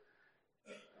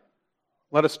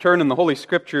Let us turn in the Holy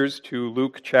Scriptures to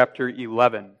Luke chapter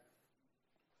 11.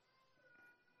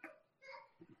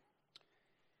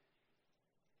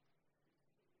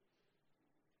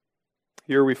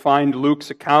 Here we find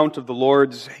Luke's account of the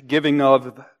Lord's giving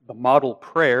of the model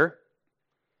prayer,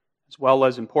 as well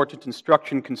as important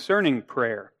instruction concerning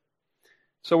prayer.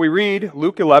 So we read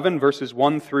Luke 11, verses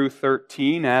 1 through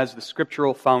 13 as the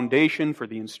scriptural foundation for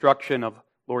the instruction of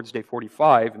Lord's Day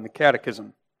 45 in the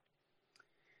Catechism.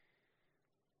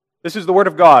 This is the Word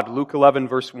of God, Luke 11,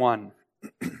 verse 1.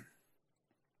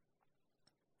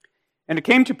 And it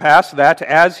came to pass that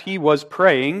as he was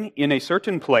praying in a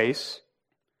certain place,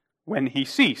 when he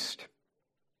ceased,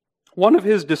 one of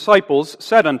his disciples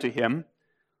said unto him,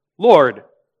 Lord,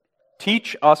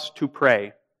 teach us to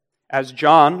pray, as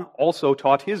John also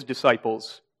taught his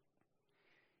disciples.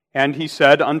 And he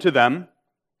said unto them,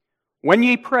 When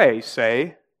ye pray,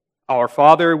 say, Our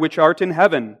Father which art in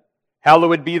heaven,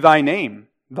 hallowed be thy name.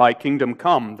 Thy kingdom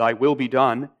come, thy will be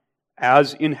done,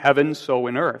 as in heaven so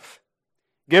in earth.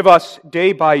 Give us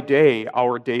day by day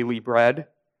our daily bread,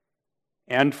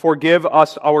 and forgive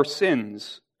us our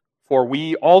sins, for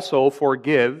we also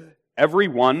forgive every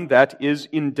one that is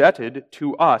indebted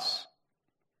to us.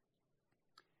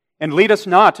 And lead us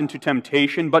not into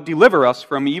temptation, but deliver us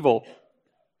from evil.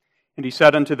 And he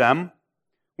said unto them,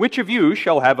 Which of you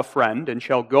shall have a friend, and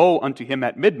shall go unto him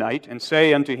at midnight, and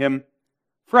say unto him,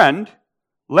 Friend,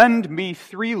 lend me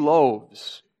 3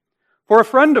 loaves, for a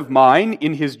friend of mine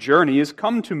in his journey is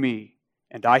come to me,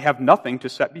 and I have nothing to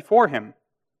set before him.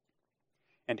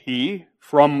 And he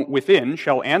from within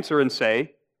shall answer and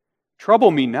say,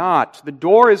 Trouble me not, the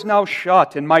door is now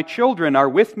shut, and my children are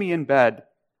with me in bed.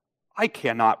 I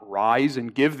cannot rise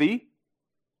and give thee.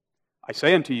 I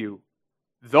say unto you,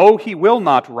 though he will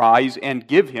not rise and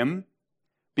give him,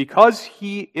 because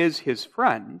he is his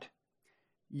friend,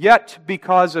 yet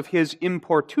because of his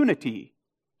importunity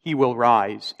he will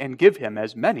rise and give him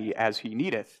as many as he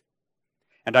needeth.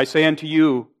 And I say unto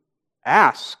you,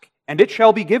 Ask, and it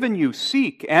shall be given you.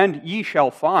 Seek, and ye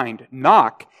shall find.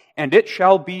 Knock, and it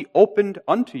shall be opened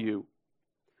unto you.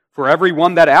 For every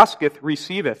one that asketh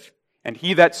receiveth, and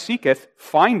he that seeketh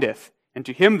findeth, and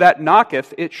to him that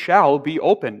knocketh it shall be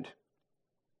opened.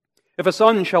 If a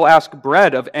son shall ask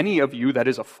bread of any of you that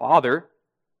is a father,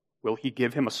 will he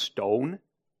give him a stone?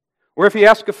 Or if he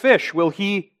ask a fish, will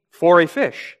he, for a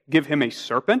fish, give him a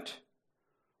serpent?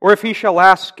 Or if he shall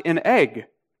ask an egg,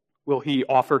 will he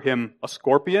offer him a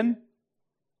scorpion?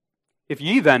 If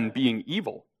ye then, being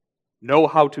evil, know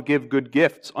how to give good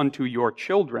gifts unto your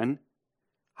children,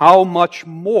 how much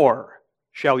more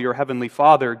shall your heavenly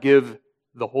Father give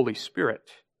the Holy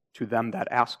Spirit to them that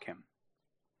ask him?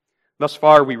 Thus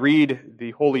far we read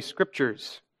the Holy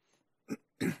Scriptures.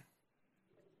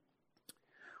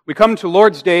 We come to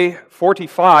Lord's Day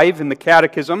 45 in the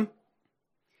Catechism.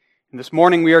 And this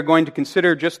morning we are going to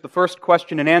consider just the first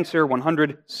question and answer,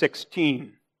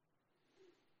 116.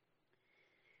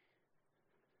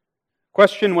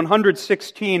 Question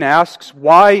 116 asks,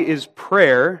 why is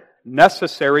prayer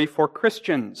necessary for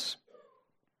Christians?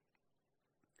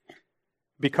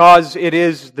 Because it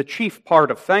is the chief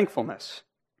part of thankfulness,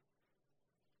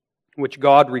 which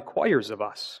God requires of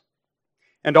us.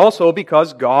 And also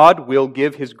because God will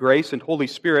give His grace and Holy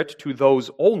Spirit to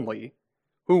those only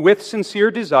who with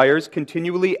sincere desires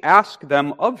continually ask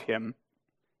them of Him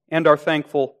and are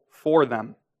thankful for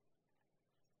them.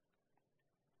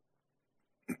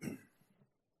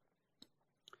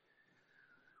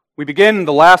 We begin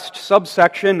the last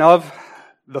subsection of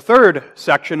the third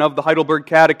section of the Heidelberg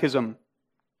Catechism,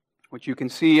 which you can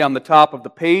see on the top of the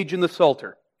page in the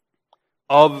Psalter,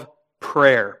 of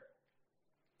prayer.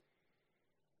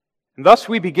 And thus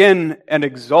we begin an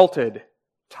exalted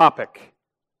topic,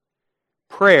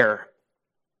 prayer,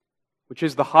 which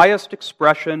is the highest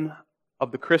expression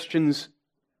of the Christian's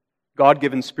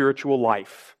God-given spiritual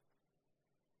life.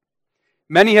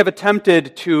 Many have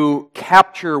attempted to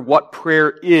capture what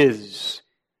prayer is.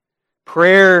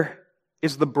 Prayer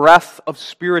is the breath of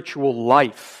spiritual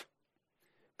life.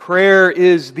 Prayer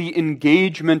is the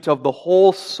engagement of the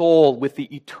whole soul with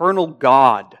the eternal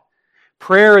God.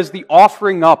 Prayer is the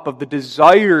offering up of the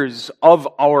desires of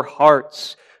our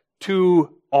hearts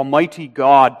to Almighty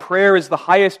God. Prayer is the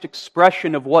highest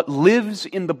expression of what lives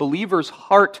in the believer's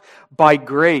heart by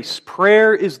grace.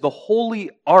 Prayer is the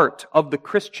holy art of the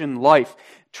Christian life.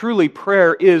 Truly,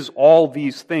 prayer is all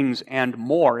these things and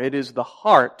more. It is the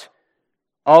heart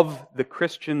of the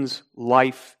Christian's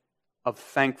life of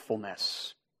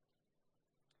thankfulness.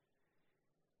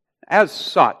 As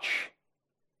such,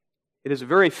 it is a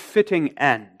very fitting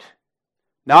end,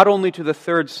 not only to the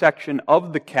third section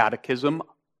of the Catechism,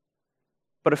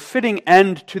 but a fitting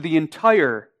end to the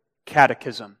entire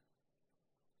catechism.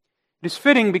 It is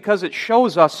fitting because it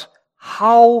shows us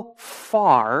how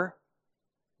far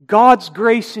God's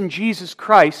grace in Jesus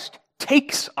Christ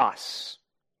takes us.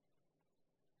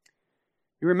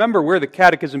 You remember where the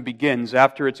catechism begins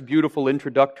after its beautiful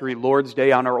introductory Lord's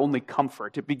Day on our only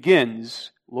comfort. It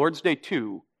begins, Lord's Day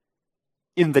 2,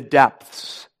 in the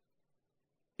depths.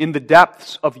 In the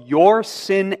depths of your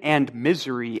sin and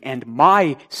misery and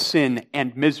my sin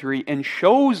and misery, and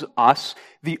shows us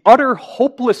the utter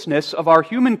hopelessness of our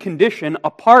human condition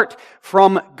apart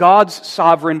from God's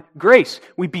sovereign grace.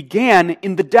 We began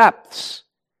in the depths.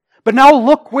 But now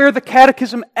look where the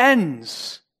catechism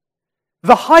ends.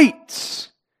 The heights.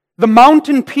 The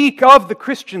mountain peak of the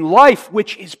Christian life,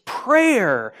 which is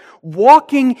prayer,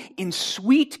 walking in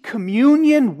sweet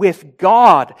communion with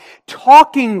God,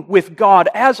 talking with God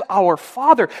as our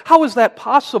Father. How is that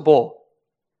possible?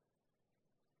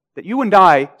 That you and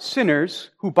I,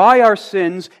 sinners, who by our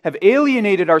sins have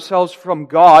alienated ourselves from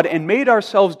God and made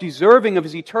ourselves deserving of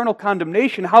His eternal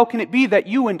condemnation, how can it be that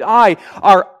you and I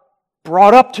are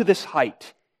brought up to this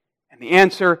height? And the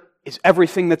answer is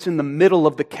everything that's in the middle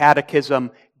of the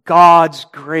catechism. God's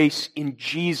grace in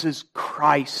Jesus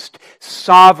Christ.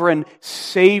 Sovereign,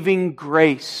 saving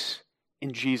grace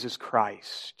in Jesus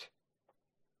Christ.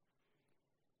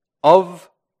 Of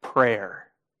prayer.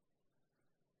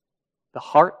 The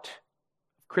heart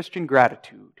of Christian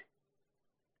gratitude.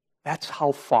 That's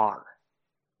how far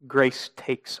grace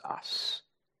takes us.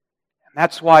 And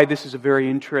that's why this is a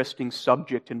very interesting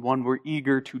subject and one we're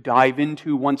eager to dive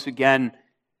into once again.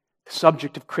 The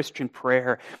subject of Christian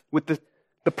prayer. With the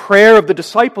prayer of the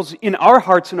disciples in our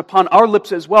hearts and upon our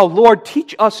lips as well. Lord,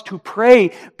 teach us to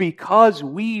pray because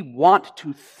we want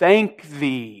to thank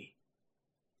Thee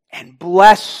and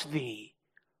bless Thee,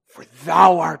 for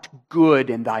Thou art good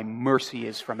and Thy mercy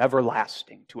is from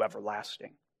everlasting to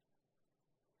everlasting.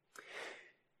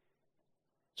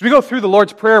 As we go through the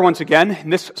Lord's Prayer once again, in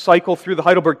this cycle through the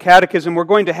Heidelberg Catechism, we're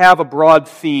going to have a broad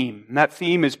theme. And that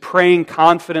theme is praying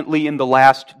confidently in the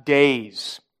last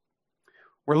days.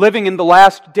 We're living in the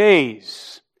last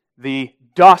days, the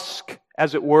dusk,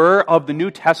 as it were, of the New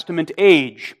Testament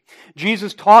age.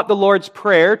 Jesus taught the Lord's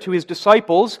Prayer to His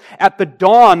disciples at the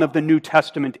dawn of the New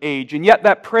Testament age, and yet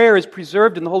that prayer is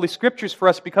preserved in the Holy Scriptures for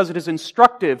us because it is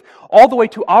instructive all the way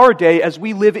to our day as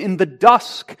we live in the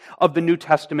dusk of the New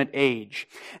Testament age.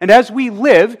 And as we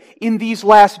live in these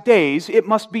last days, it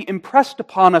must be impressed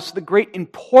upon us the great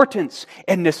importance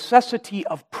and necessity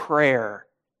of prayer.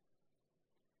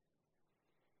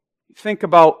 Think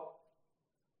about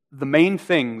the main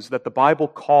things that the Bible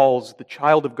calls the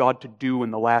child of God to do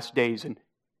in the last days, and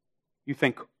you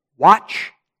think,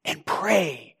 watch and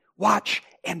pray. Watch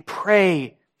and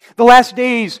pray. The last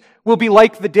days will be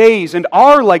like the days and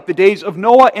are like the days of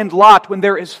Noah and Lot when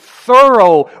there is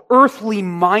thorough earthly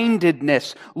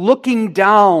mindedness, looking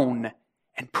down,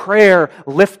 and prayer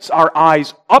lifts our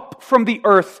eyes up from the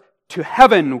earth to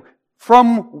heaven,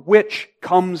 from which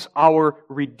comes our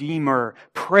Redeemer.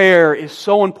 Prayer is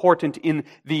so important in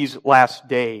these last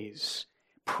days.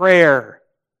 Prayer,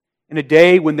 in a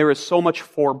day when there is so much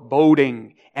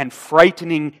foreboding and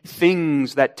frightening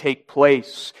things that take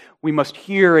place, we must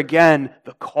hear again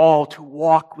the call to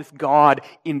walk with God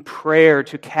in prayer,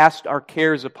 to cast our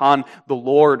cares upon the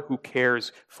Lord who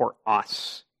cares for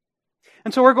us.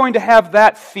 And so we're going to have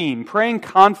that theme, praying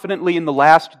confidently in the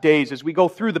last days as we go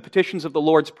through the petitions of the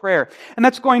Lord's Prayer. And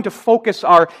that's going to focus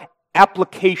our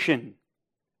application.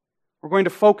 We're going to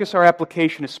focus our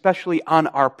application especially on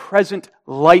our present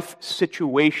life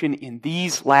situation in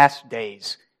these last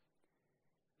days,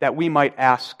 that we might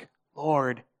ask,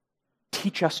 Lord,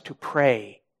 teach us to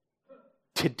pray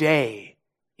today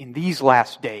in these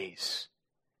last days,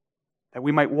 that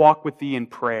we might walk with Thee in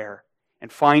prayer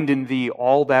and find in Thee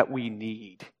all that we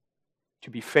need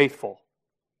to be faithful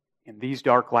in these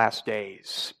dark last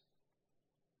days.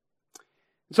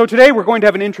 So today we're going to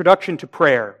have an introduction to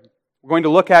prayer. We're going to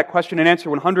look at question and answer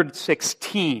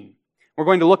 116. We're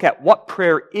going to look at what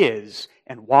prayer is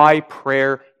and why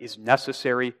prayer is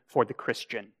necessary for the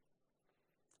Christian.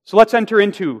 So let's enter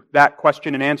into that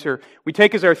question and answer. We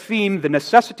take as our theme the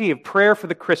necessity of prayer for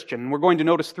the Christian. We're going to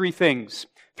notice three things.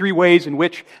 Three ways in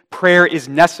which prayer is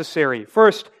necessary.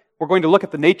 First, we're going to look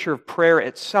at the nature of prayer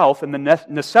itself and the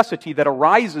necessity that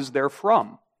arises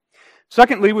therefrom.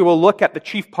 Secondly, we will look at the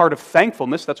chief part of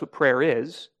thankfulness. That's what prayer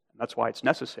is. That's why it's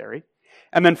necessary.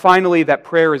 And then finally, that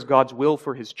prayer is God's will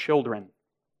for His children.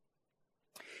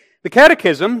 The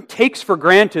Catechism takes for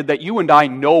granted that you and I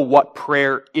know what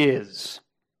prayer is.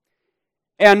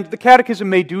 And the Catechism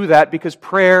may do that because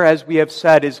prayer, as we have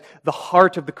said, is the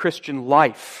heart of the Christian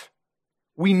life.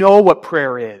 We know what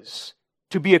prayer is.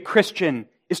 To be a Christian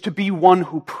is to be one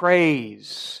who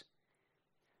prays.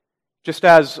 Just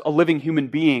as a living human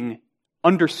being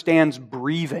understands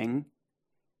breathing,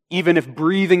 even if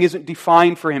breathing isn't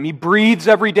defined for him, he breathes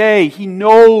every day. He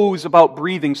knows about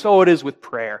breathing. So it is with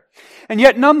prayer. And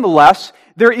yet, nonetheless,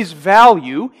 there is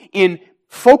value in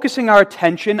focusing our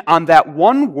attention on that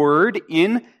one word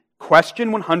in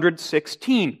question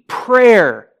 116,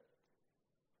 prayer.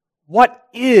 What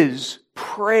is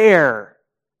prayer?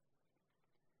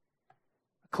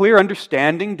 Clear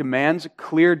understanding demands a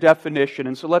clear definition.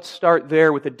 And so let's start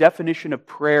there with a definition of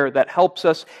prayer that helps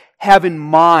us have in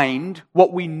mind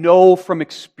what we know from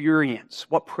experience,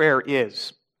 what prayer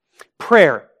is.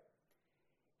 Prayer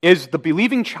is the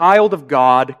believing child of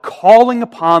God calling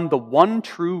upon the one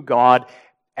true God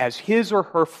as his or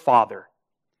her Father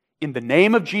in the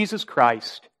name of Jesus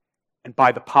Christ and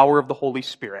by the power of the Holy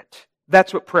Spirit.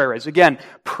 That's what prayer is. Again,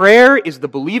 prayer is the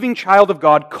believing child of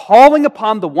God calling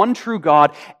upon the one true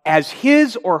God as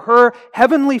his or her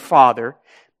heavenly Father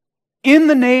in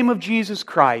the name of Jesus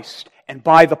Christ and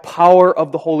by the power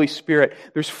of the Holy Spirit.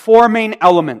 There's four main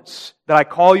elements that I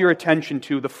call your attention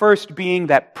to. The first being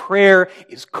that prayer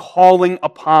is calling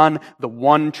upon the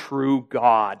one true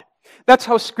God. That's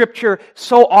how Scripture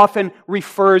so often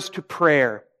refers to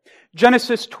prayer.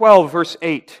 Genesis 12, verse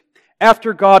 8.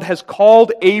 After God has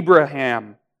called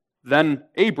Abraham, then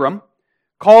Abram,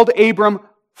 called Abram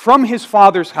from his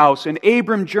father's house, and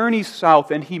Abram journeys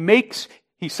south, and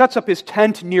he sets up his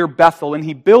tent near Bethel, and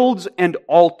he builds an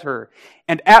altar.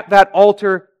 And at that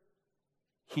altar,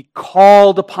 he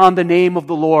called upon the name of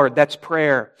the Lord. That's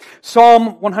prayer.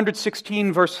 Psalm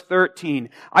 116, verse 13.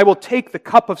 I will take the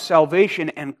cup of salvation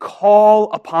and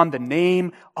call upon the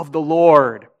name of the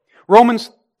Lord. Romans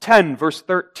 10, verse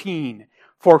 13.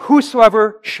 For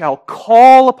whosoever shall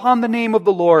call upon the name of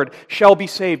the Lord shall be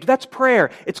saved. That's prayer.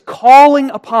 It's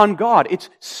calling upon God. It's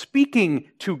speaking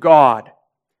to God.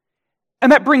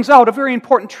 And that brings out a very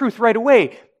important truth right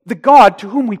away. The God to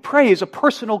whom we pray is a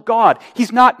personal God.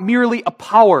 He's not merely a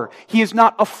power. He is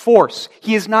not a force.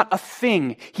 He is not a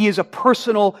thing. He is a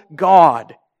personal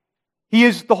God. He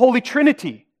is the Holy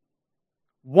Trinity.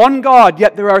 One God,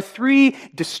 yet there are three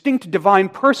distinct divine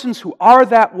persons who are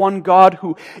that one God,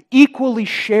 who equally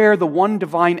share the one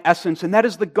divine essence, and that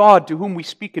is the God to whom we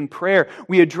speak in prayer.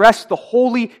 We address the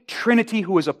Holy Trinity,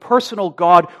 who is a personal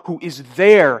God, who is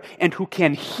there and who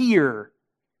can hear.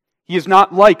 He is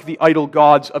not like the idol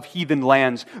gods of heathen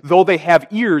lands. Though they have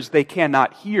ears, they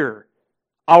cannot hear.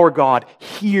 Our God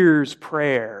hears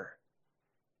prayer.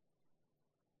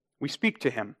 We speak to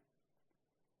Him.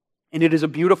 And it is a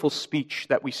beautiful speech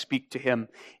that we speak to Him.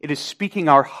 It is speaking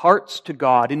our hearts to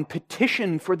God in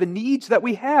petition for the needs that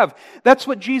we have. That's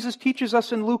what Jesus teaches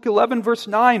us in Luke 11, verse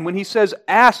 9, when He says,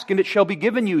 ask and it shall be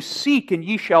given you, seek and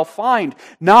ye shall find,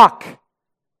 knock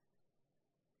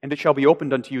and it shall be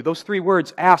opened unto you. Those three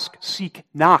words, ask, seek,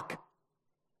 knock,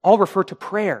 all refer to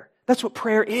prayer. That's what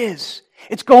prayer is.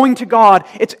 It's going to God.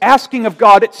 It's asking of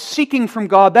God. It's seeking from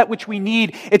God that which we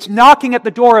need. It's knocking at the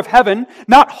door of heaven,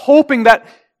 not hoping that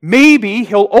maybe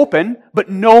He'll open, but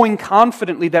knowing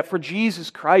confidently that for Jesus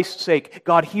Christ's sake,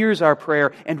 God hears our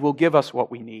prayer and will give us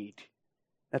what we need.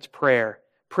 That's prayer.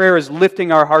 Prayer is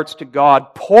lifting our hearts to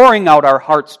God, pouring out our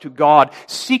hearts to God,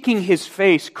 seeking His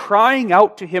face, crying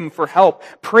out to Him for help,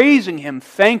 praising Him,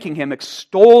 thanking Him,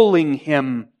 extolling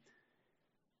Him.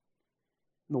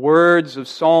 In the words of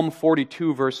Psalm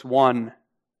 42, verse 1,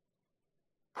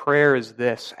 prayer is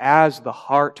this: as the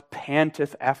hart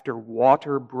panteth after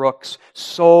water brooks,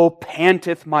 so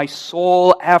panteth my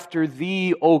soul after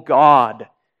Thee, O God.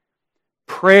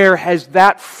 Prayer has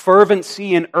that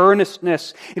fervency and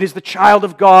earnestness. It is the child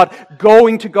of God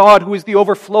going to God, who is the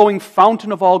overflowing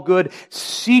fountain of all good,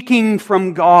 seeking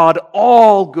from God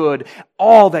all good,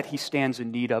 all that he stands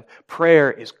in need of. Prayer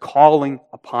is calling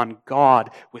upon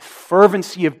God with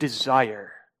fervency of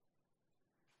desire.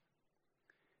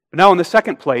 But now in the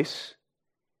second place,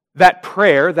 that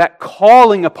prayer, that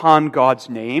calling upon God's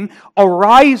name,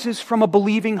 arises from a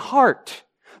believing heart.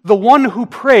 The one who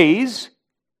prays,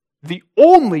 the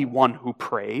only one who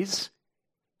prays,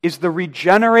 is the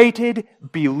regenerated,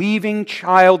 believing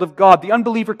child of God. The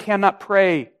unbeliever cannot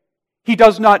pray. He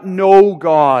does not know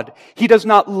God. He does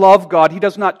not love God. He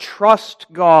does not trust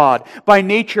God. By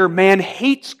nature, man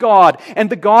hates God,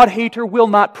 and the God-hater will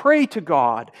not pray to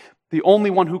God. The only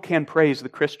one who can pray is the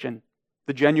Christian,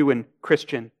 the genuine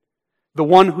Christian. The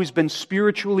one who's been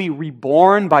spiritually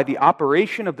reborn by the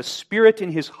operation of the Spirit in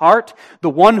his heart, the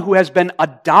one who has been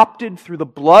adopted through the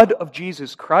blood of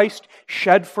Jesus Christ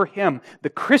shed for him. The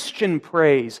Christian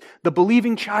prays, the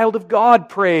believing child of God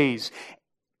prays,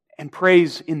 and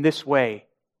prays in this way: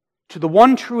 to the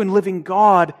one true and living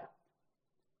God,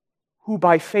 who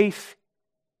by faith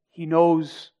he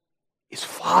knows is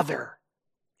Father.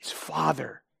 His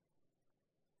Father.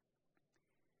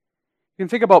 You can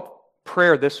think about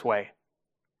prayer this way.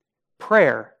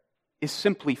 Prayer is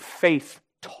simply faith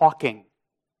talking.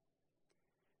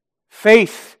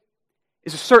 Faith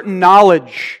is a certain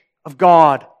knowledge of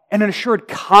God and an assured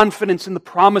confidence in the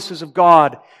promises of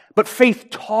God. But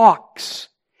faith talks,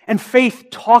 and faith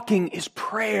talking is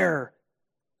prayer.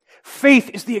 Faith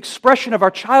is the expression of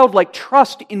our childlike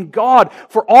trust in God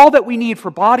for all that we need for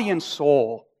body and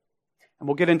soul. And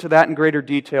we'll get into that in greater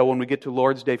detail when we get to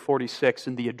Lord's Day 46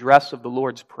 and the address of the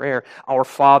Lord's Prayer, Our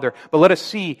Father. But let us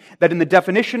see that in the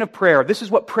definition of prayer, this is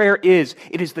what prayer is.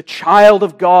 It is the child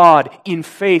of God in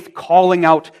faith calling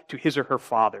out to his or her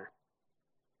Father.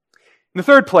 In the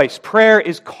third place, prayer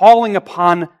is calling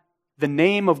upon the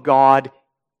name of God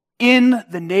in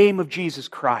the name of Jesus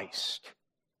Christ.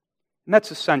 And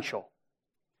that's essential,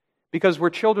 because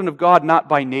we're children of God not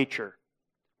by nature.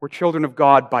 We're children of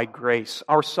God by grace.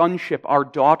 Our sonship, our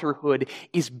daughterhood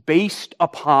is based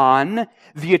upon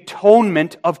the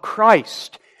atonement of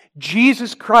Christ.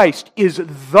 Jesus Christ is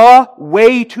the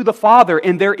way to the Father,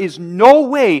 and there is no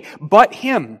way but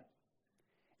Him.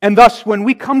 And thus, when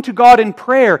we come to God in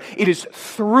prayer, it is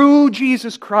through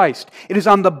Jesus Christ. It is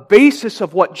on the basis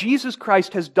of what Jesus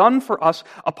Christ has done for us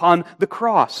upon the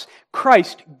cross.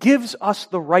 Christ gives us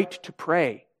the right to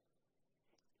pray.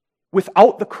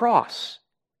 Without the cross,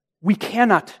 we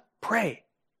cannot pray.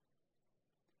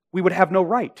 We would have no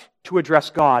right to address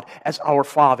God as our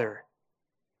Father.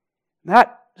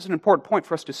 That is an important point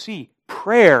for us to see.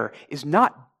 Prayer is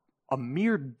not a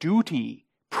mere duty.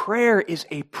 Prayer is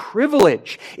a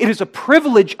privilege. It is a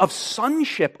privilege of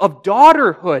sonship, of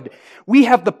daughterhood. We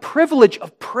have the privilege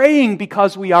of praying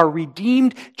because we are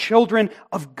redeemed children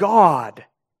of God.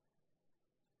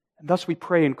 And thus we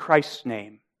pray in Christ's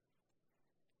name.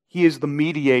 He is the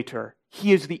mediator.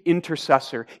 He is the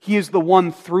intercessor. He is the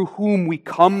one through whom we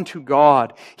come to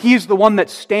God. He is the one that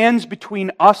stands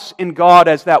between us and God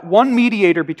as that one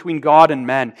mediator between God and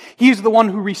men. He is the one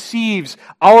who receives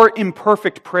our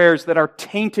imperfect prayers that are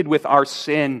tainted with our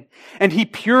sin. And He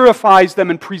purifies them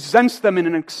and presents them in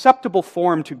an acceptable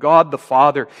form to God the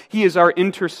Father. He is our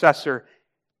intercessor.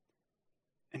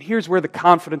 And here's where the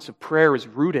confidence of prayer is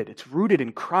rooted. It's rooted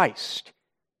in Christ.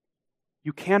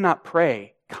 You cannot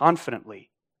pray confidently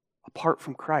apart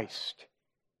from Christ.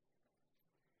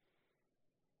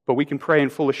 But we can pray in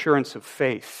full assurance of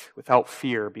faith without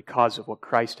fear because of what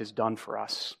Christ has done for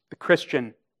us. The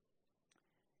Christian,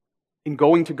 in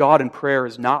going to God in prayer,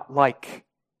 is not like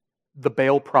the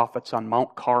Baal prophets on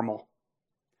Mount Carmel,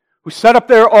 who set up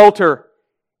their altar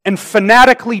and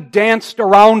fanatically danced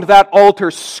around that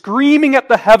altar, screaming at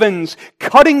the heavens,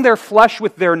 cutting their flesh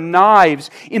with their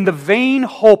knives in the vain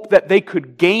hope that they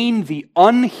could gain the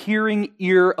unhearing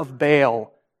ear of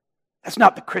Baal. That's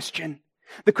not the Christian.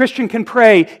 The Christian can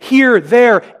pray here,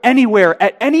 there, anywhere,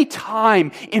 at any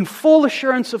time, in full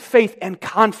assurance of faith and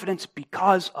confidence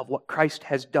because of what Christ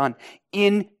has done.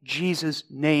 In Jesus'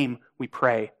 name we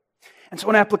pray. And so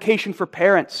an application for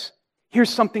parents. Here's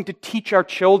something to teach our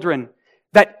children.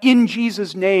 That in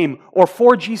Jesus' name, or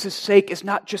for Jesus' sake, is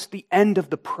not just the end of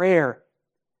the prayer.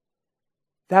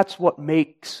 That's what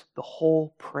makes the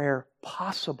whole prayer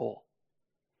possible.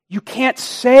 You can't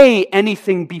say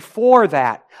anything before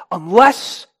that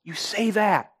unless you say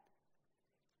that.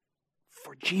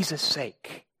 For Jesus'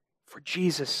 sake. For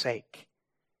Jesus' sake.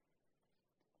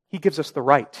 He gives us the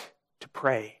right to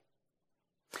pray.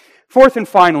 Fourth and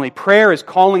finally, prayer is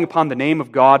calling upon the name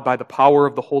of God by the power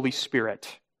of the Holy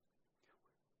Spirit.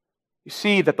 You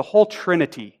see that the whole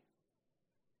Trinity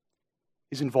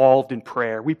is involved in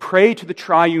prayer. We pray to the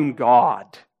triune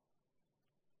God.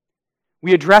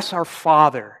 We address our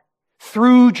Father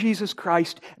through Jesus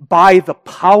Christ by the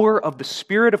power of the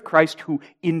Spirit of Christ who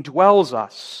indwells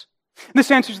us. And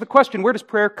this answers the question, where does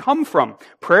prayer come from?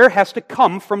 Prayer has to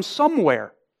come from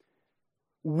somewhere.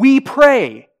 We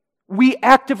pray. We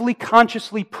actively,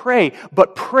 consciously pray,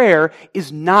 but prayer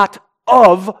is not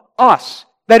of us.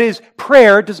 That is,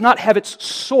 prayer does not have its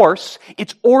source,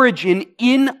 its origin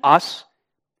in us.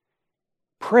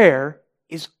 Prayer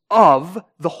is of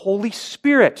the Holy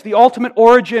Spirit. The ultimate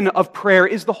origin of prayer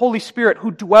is the Holy Spirit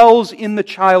who dwells in the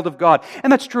child of God.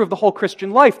 And that's true of the whole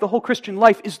Christian life. The whole Christian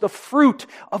life is the fruit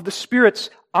of the Spirit's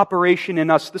operation in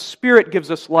us. The Spirit gives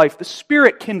us life. The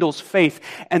Spirit kindles faith.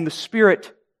 And the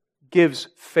Spirit gives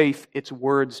faith its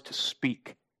words to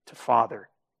speak to Father.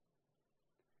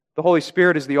 The Holy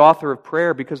Spirit is the author of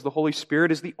prayer because the Holy Spirit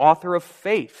is the author of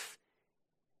faith.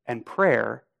 And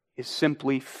prayer is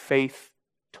simply faith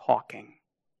talking.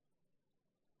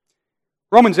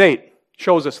 Romans 8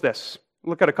 shows us this.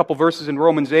 Look at a couple verses in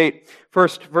Romans 8.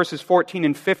 First, verses 14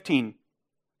 and 15.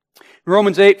 In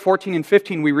Romans 8, 14 and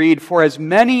 15 we read, "For as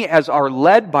many as are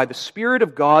led by the Spirit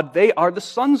of God, they are the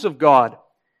sons of God.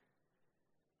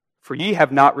 For ye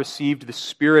have not received the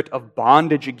spirit of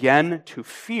bondage again to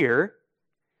fear,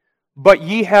 but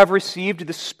ye have received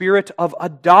the spirit of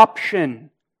adoption,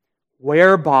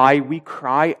 whereby we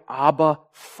cry, Abba,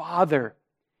 Father."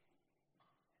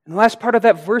 And the last part of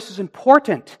that verse is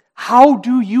important. How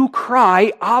do you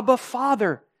cry, Abba,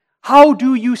 Father? How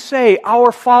do you say,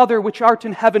 Our Father which art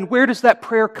in heaven? Where does that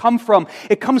prayer come from?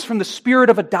 It comes from the spirit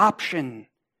of adoption.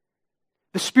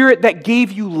 The Spirit that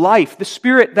gave you life. The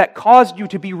Spirit that caused you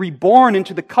to be reborn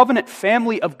into the covenant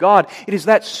family of God. It is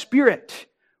that Spirit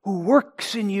who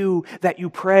works in you that you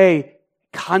pray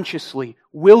consciously,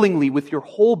 willingly, with your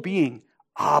whole being,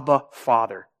 Abba,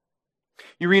 Father.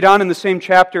 You read on in the same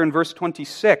chapter in verse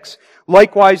 26,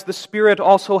 "Likewise the Spirit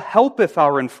also helpeth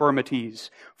our infirmities,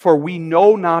 for we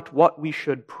know not what we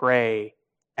should pray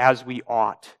as we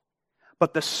ought.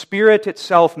 But the Spirit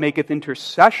itself maketh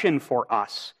intercession for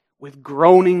us with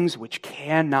groanings which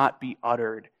cannot be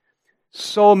uttered."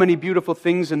 So many beautiful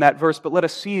things in that verse, but let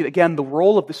us see again the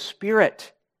role of the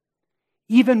Spirit.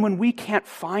 Even when we can't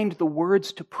find the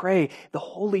words to pray, the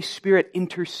Holy Spirit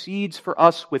intercedes for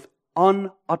us with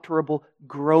unutterable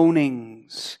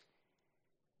groanings.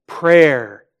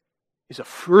 Prayer is a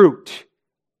fruit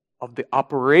of the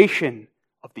operation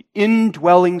of the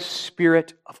indwelling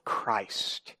Spirit of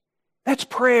Christ. That's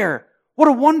prayer. What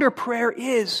a wonder prayer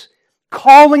is.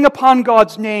 Calling upon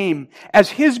God's name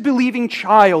as His believing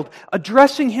child,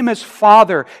 addressing Him as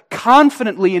Father,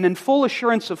 confidently and in full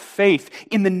assurance of faith,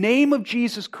 in the name of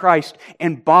Jesus Christ,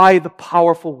 and by the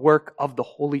powerful work of the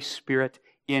Holy Spirit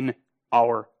in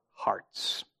our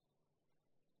hearts.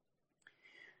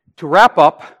 To wrap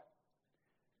up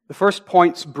the first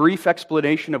point's brief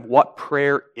explanation of what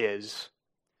prayer is,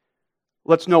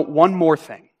 let's note one more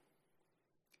thing.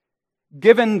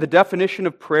 Given the definition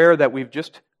of prayer that we've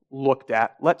just looked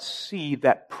at, let's see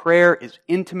that prayer is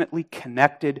intimately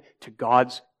connected to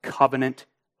God's covenant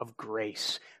of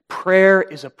grace. Prayer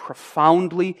is a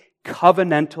profoundly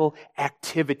covenantal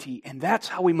activity, and that's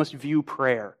how we must view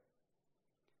prayer.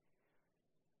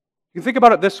 You can think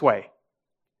about it this way.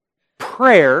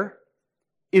 Prayer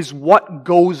is what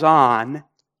goes on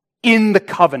in the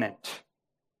covenant.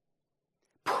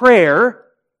 Prayer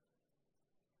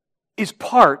is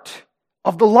part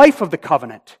of the life of the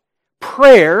covenant.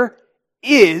 Prayer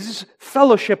is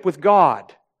fellowship with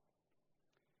God.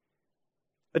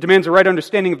 It demands a right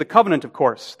understanding of the covenant, of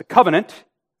course. The covenant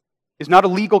is not a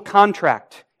legal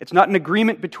contract. It's not an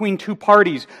agreement between two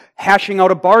parties hashing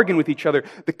out a bargain with each other.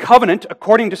 The covenant,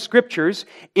 according to Scriptures,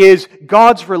 is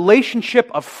God's relationship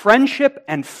of friendship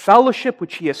and fellowship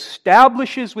which He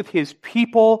establishes with His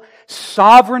people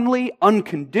sovereignly,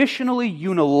 unconditionally,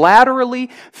 unilaterally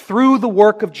through the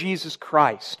work of Jesus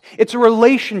Christ. It's a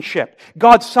relationship.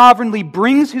 God sovereignly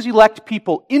brings His elect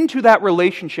people into that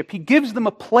relationship. He gives them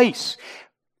a place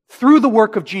through the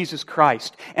work of Jesus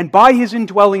Christ, and by His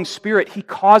indwelling Spirit, He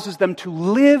causes them to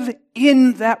live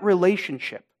in that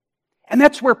relationship. And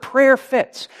that's where prayer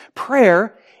fits.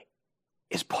 Prayer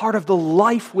is part of the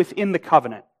life within the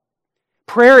covenant.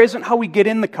 Prayer isn't how we get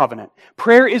in the covenant.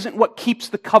 Prayer isn't what keeps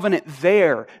the covenant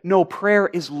there. No, prayer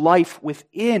is life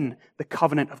within the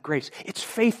covenant of grace. It's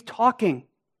faith talking.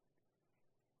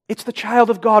 It's the child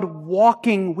of God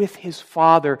walking with his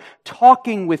Father,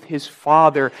 talking with his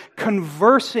Father,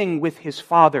 conversing with his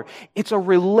Father. It's a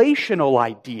relational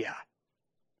idea.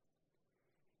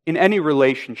 In any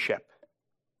relationship,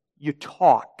 you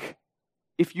talk.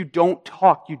 If you don't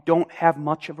talk, you don't have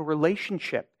much of a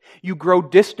relationship. You grow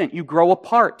distant, you grow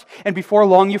apart, and before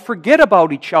long you forget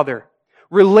about each other.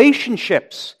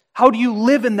 Relationships, how do you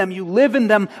live in them? You live in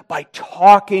them by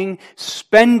talking,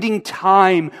 spending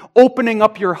time, opening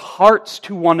up your hearts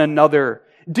to one another,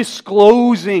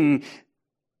 disclosing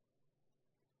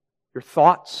your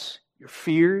thoughts, your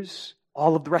fears,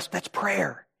 all of the rest. That's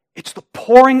prayer. It's the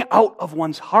pouring out of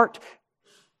one's heart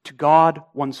to God,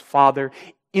 one's Father,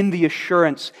 in the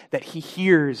assurance that He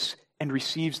hears and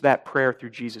receives that prayer through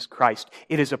Jesus Christ.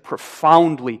 It is a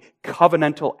profoundly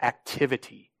covenantal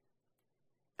activity.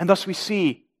 And thus we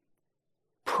see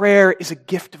prayer is a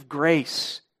gift of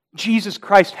grace. Jesus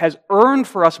Christ has earned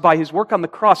for us by His work on the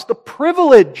cross the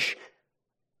privilege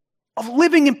of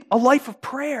living a life of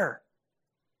prayer.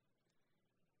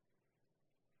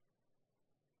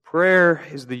 Prayer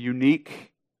is the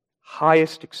unique,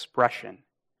 highest expression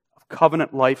of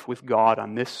covenant life with God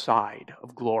on this side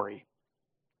of glory.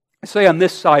 I say on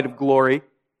this side of glory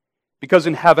Because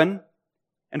in heaven,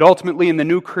 and ultimately in the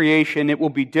new creation, it will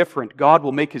be different. God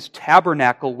will make His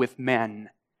tabernacle with men.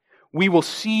 We will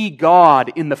see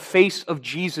God in the face of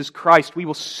Jesus Christ. We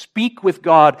will speak with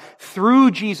God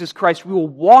through Jesus Christ. We will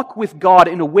walk with God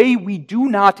in a way we do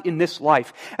not in this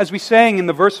life. As we sang in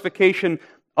the versification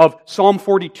of Psalm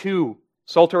 42,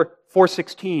 Psalter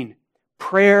 4:16,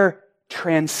 prayer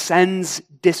transcends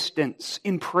distance.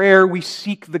 In prayer, we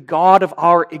seek the God of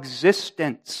our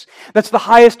existence. That's the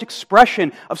highest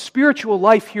expression of spiritual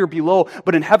life here below,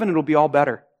 but in heaven it'll be all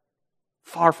better.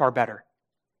 Far, far better.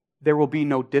 There will be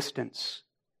no distance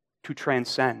to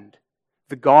transcend.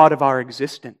 The God of our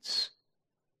existence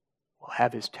will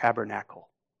have His tabernacle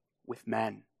with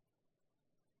men.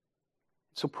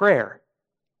 So prayer,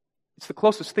 it's the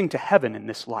closest thing to heaven in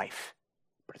this life,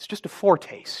 but it's just a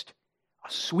foretaste.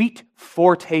 A sweet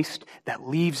foretaste that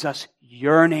leaves us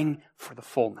yearning for the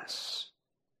fullness.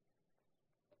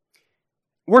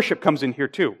 Worship comes in here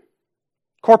too.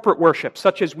 Corporate worship,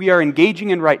 such as we are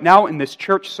engaging in right now in this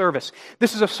church service.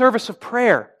 This is a service of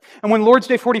prayer. And when Lord's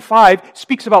Day 45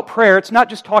 speaks about prayer, it's not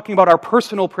just talking about our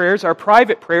personal prayers, our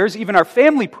private prayers, even our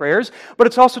family prayers, but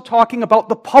it's also talking about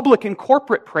the public and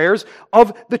corporate prayers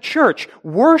of the church.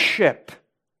 Worship.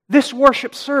 This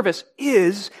worship service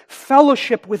is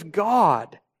fellowship with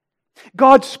God.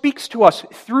 God speaks to us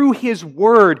through His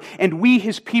Word, and we,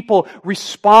 His people,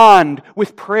 respond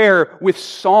with prayer, with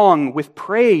song, with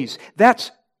praise.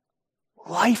 That's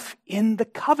life in the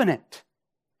covenant.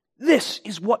 This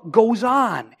is what goes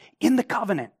on in the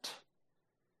covenant.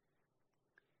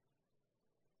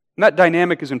 And that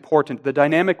dynamic is important. The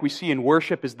dynamic we see in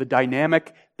worship is the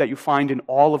dynamic that you find in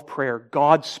all of prayer.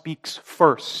 God speaks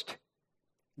first.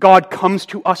 God comes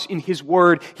to us in His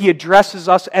Word. He addresses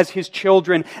us as His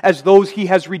children, as those He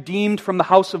has redeemed from the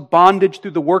house of bondage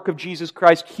through the work of Jesus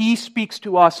Christ. He speaks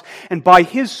to us, and by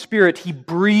His Spirit, He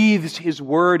breathes His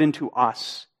Word into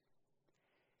us.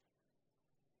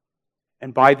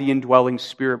 And by the indwelling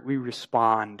Spirit, we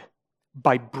respond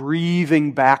by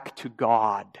breathing back to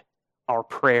God our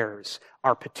prayers,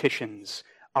 our petitions,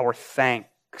 our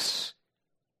thanks.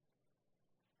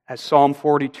 As Psalm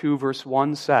 42 verse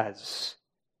 1 says,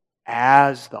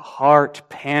 as the hart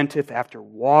panteth after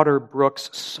water brooks,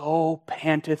 so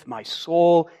panteth my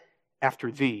soul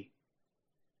after Thee,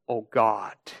 O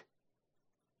God.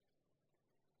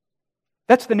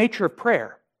 That's the nature of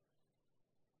prayer.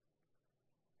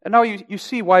 And now you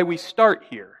see why we start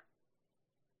here.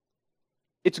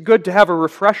 It's good to have a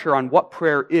refresher on what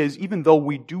prayer is, even though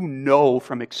we do know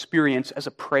from experience as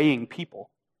a praying people.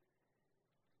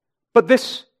 But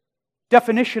this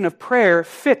definition of prayer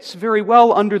fits very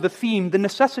well under the theme, the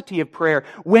necessity of prayer.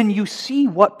 When you see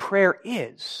what prayer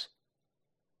is,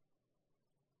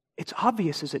 it's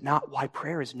obvious, is it not, why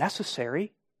prayer is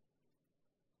necessary?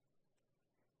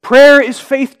 Prayer is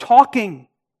faith talking.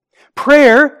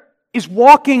 Prayer is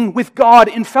walking with God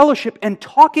in fellowship and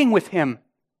talking with Him.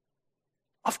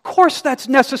 Of course that's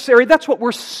necessary. That's what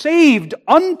we're saved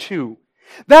unto.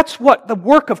 That's what the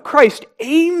work of Christ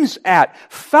aims at,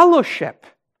 fellowship.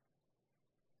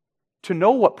 To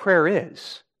know what prayer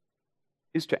is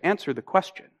to answer the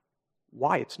question,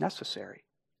 why it's necessary.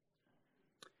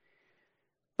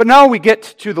 But now we get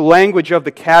to the language of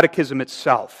the catechism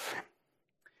itself.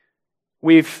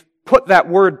 We've put that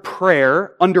word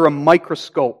prayer under a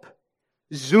microscope,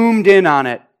 zoomed in on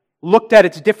it, looked at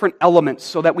its different elements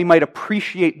so that we might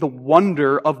appreciate the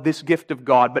wonder of this gift of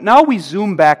God. But now we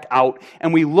zoom back out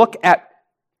and we look at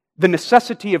the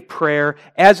necessity of prayer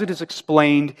as it is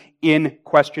explained in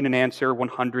Question and Answer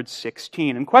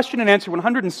 116. And Question and Answer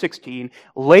 116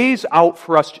 lays out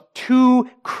for us two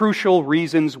crucial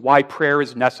reasons why prayer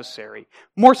is necessary.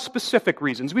 More specific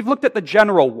reasons. We've looked at the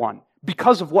general one.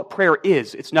 Because of what prayer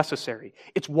is, it's necessary.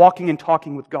 It's walking and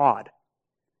talking with God.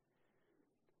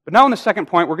 But now in the second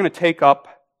point, we're going to take up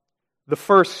the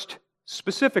first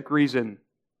specific reason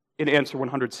in Answer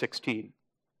 116.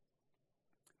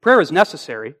 Prayer is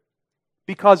necessary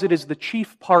because it is the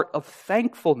chief part of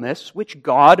thankfulness which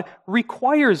God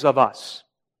requires of us.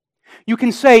 You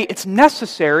can say it's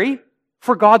necessary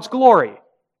for God's glory.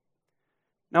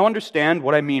 Now understand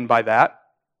what I mean by that.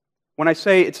 When I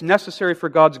say it's necessary for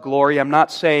God's glory, I'm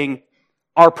not saying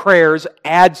our prayers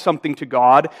add something to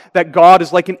God, that God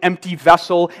is like an empty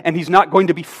vessel and He's not going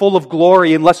to be full of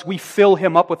glory unless we fill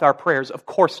Him up with our prayers. Of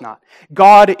course not.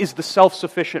 God is the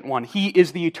self-sufficient one. He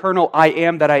is the eternal I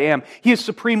am that I am. He is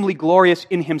supremely glorious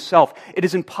in Himself. It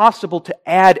is impossible to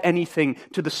add anything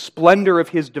to the splendor of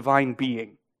His divine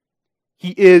being. He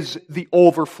is the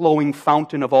overflowing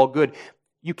fountain of all good.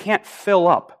 You can't fill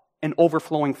up an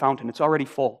overflowing fountain. It's already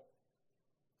full.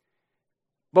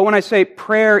 But when I say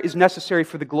prayer is necessary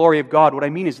for the glory of God, what I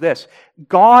mean is this: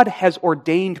 God has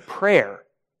ordained prayer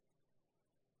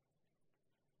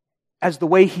as the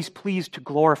way He's pleased to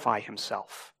glorify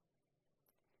Himself.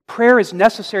 Prayer is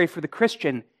necessary for the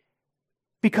Christian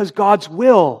because God's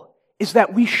will is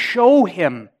that we show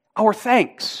Him our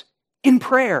thanks in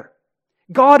prayer.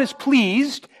 God is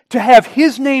pleased to have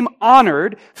His name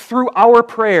honored through our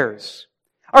prayers.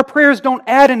 Our prayers don't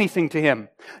add anything to Him.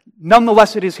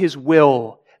 Nonetheless, it is His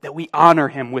will that we honor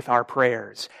Him with our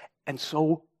prayers. And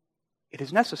so it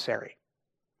is necessary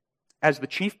as the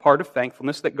chief part of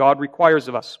thankfulness that God requires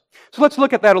of us. So let's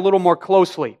look at that a little more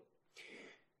closely.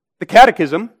 The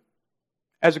Catechism,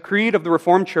 as a creed of the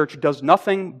Reformed Church, does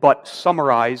nothing but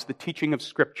summarize the teaching of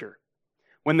Scripture.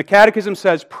 When the Catechism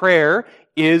says prayer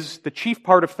is the chief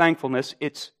part of thankfulness,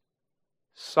 it's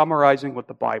summarizing what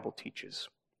the Bible teaches.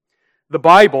 The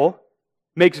Bible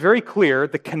makes very clear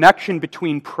the connection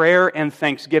between prayer and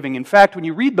thanksgiving. In fact, when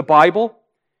you read the Bible,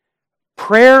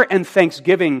 prayer and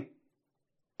thanksgiving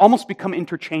almost become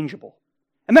interchangeable.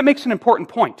 And that makes an important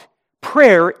point.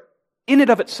 Prayer, in and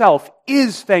of itself,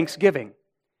 is thanksgiving.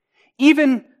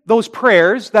 Even those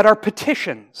prayers that are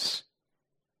petitions,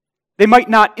 they might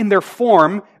not in their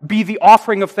form be the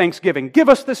offering of thanksgiving. Give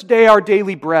us this day our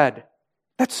daily bread.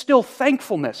 That's still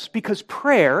thankfulness, because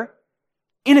prayer,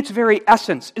 in its very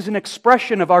essence, is an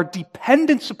expression of our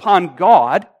dependence upon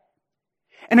God,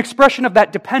 an expression of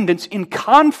that dependence in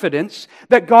confidence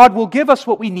that God will give us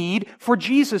what we need for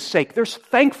Jesus' sake. There's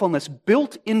thankfulness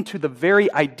built into the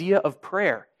very idea of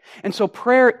prayer. And so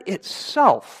prayer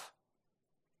itself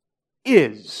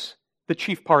is the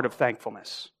chief part of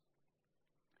thankfulness.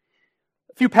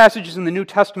 A few passages in the New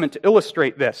Testament to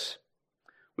illustrate this.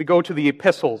 We go to the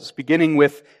epistles, beginning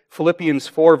with Philippians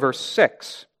 4, verse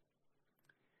 6.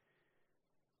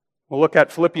 We'll look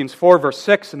at Philippians 4, verse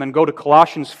 6, and then go to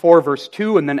Colossians 4, verse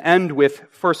 2, and then end with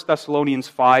 1 Thessalonians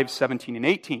 5, 17 and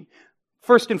 18.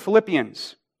 First in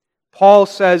Philippians, Paul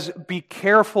says, "Be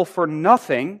careful for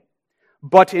nothing,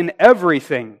 but in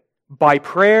everything, by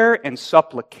prayer and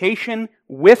supplication,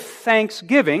 with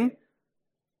thanksgiving,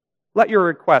 let your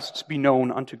requests be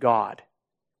known unto God."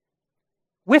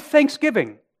 With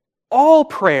thanksgiving. All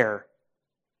prayer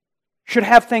should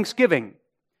have thanksgiving.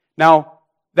 Now,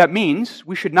 that means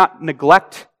we should not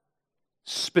neglect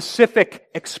specific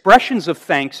expressions of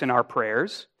thanks in our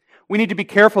prayers. We need to be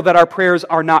careful that our prayers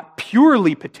are not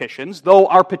purely petitions, though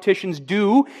our petitions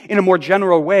do, in a more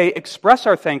general way, express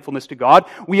our thankfulness to God.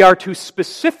 We are to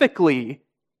specifically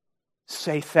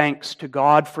say thanks to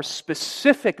God for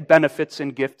specific benefits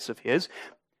and gifts of His.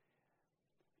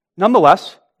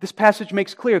 Nonetheless, this passage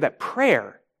makes clear that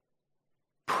prayer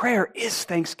is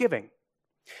thanksgiving.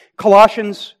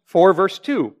 Colossians 4, verse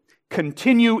 2,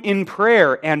 "Continue in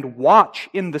prayer and watch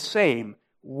in the same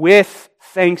with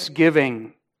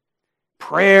thanksgiving."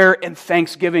 Prayer and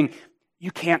thanksgiving,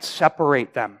 you can't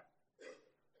separate them.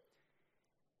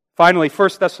 Finally,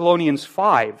 1 Thessalonians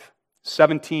 5,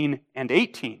 17 and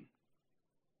 18.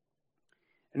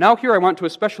 And now here I want to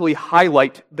especially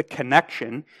highlight the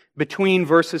connection between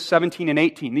verses 17 and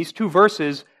 18. These two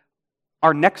verses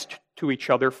are next to each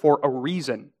other for a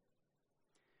reason.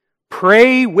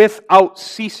 "Pray without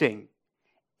ceasing.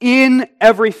 In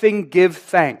everything give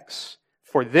thanks,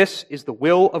 for this is the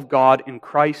will of God in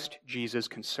Christ Jesus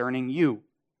concerning you."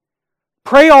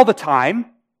 Pray all the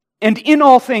time, and in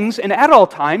all things and at all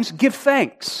times give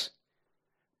thanks.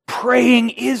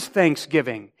 Praying is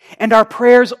thanksgiving, and our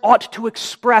prayers ought to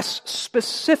express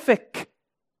specific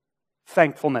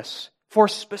thankfulness for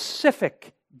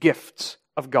specific gifts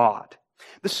of God.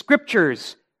 The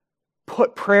Scriptures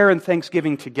put prayer and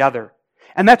thanksgiving together.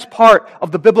 And that's part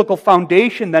of the biblical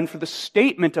foundation then for the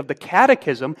statement of the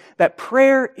Catechism that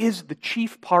prayer is the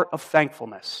chief part of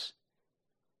thankfulness.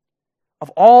 Of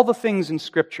all the things in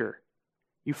Scripture,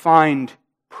 you find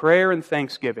prayer and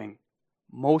thanksgiving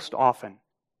most often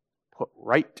put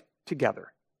right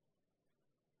together.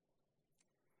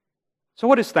 So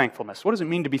what is thankfulness? What does it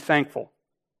mean to be thankful?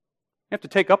 You have to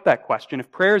take up that question.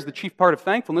 If prayer is the chief part of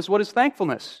thankfulness, what is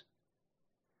thankfulness?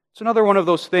 It's another one of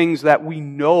those things that we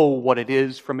know what it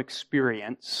is from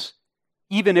experience.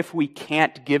 Even if we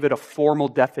can't give it a formal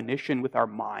definition with our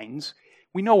minds,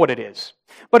 we know what it is.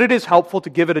 But it is helpful to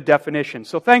give it a definition.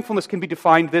 So thankfulness can be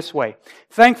defined this way.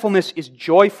 Thankfulness is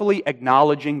joyfully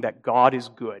acknowledging that God is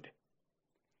good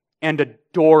and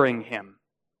adoring Him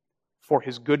for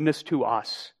His goodness to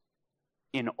us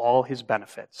in all His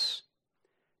benefits.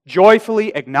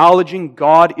 Joyfully acknowledging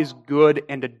God is good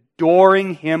and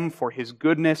adoring Him for His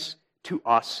goodness to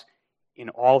us in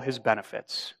all His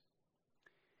benefits.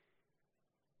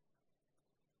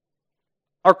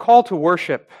 Our call to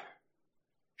worship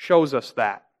shows us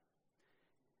that.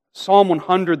 Psalm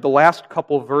 100, the last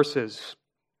couple verses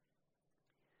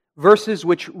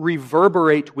which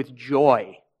reverberate with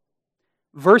joy,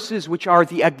 verses which are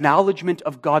the acknowledgement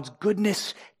of God's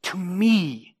goodness to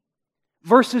me,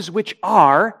 verses which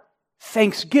are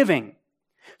thanksgiving.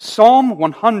 Psalm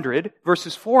 100,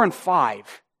 verses 4 and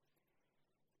 5,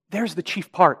 there's the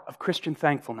chief part of Christian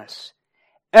thankfulness.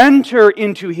 Enter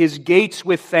into His gates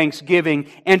with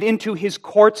thanksgiving and into His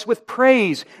courts with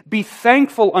praise. Be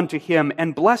thankful unto Him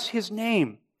and bless His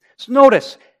name. So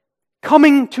notice,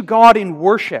 coming to God in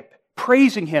worship,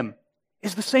 praising Him,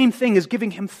 is the same thing as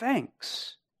giving Him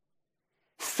thanks.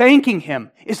 Thanking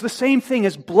Him is the same thing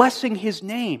as blessing His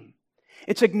name.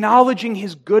 It's acknowledging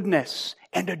His goodness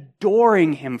and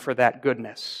adoring Him for that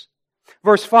goodness.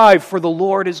 Verse 5, for the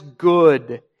Lord is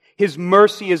good. His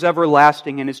mercy is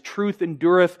everlasting, and His truth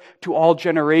endureth to all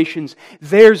generations.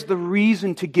 There's the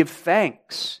reason to give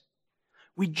thanks.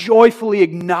 We joyfully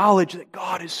acknowledge that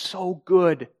God is so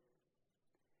good.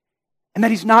 And that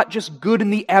He's not just good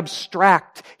in the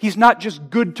abstract. He's not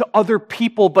just good to other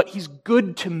people, but He's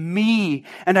good to me.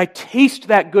 And I taste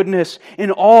that goodness in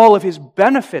all of His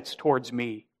benefits towards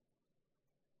me.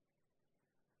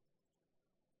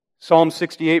 Psalm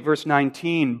 68, verse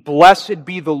 19, blessed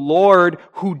be the Lord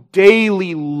who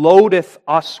daily loadeth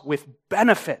us with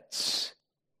benefits.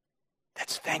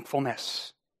 That's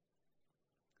thankfulness.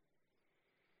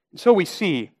 And so we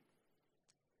see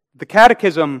the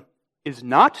Catechism is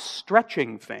not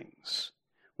stretching things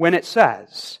when it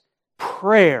says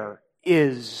prayer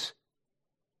is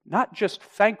not just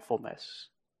thankfulness,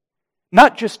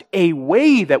 not just a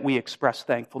way that we express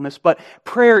thankfulness, but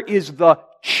prayer is the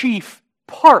chief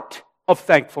part of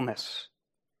thankfulness.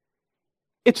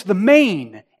 It's the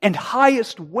main and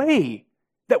highest way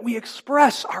that we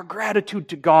express our gratitude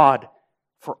to God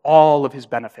for all of His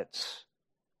benefits.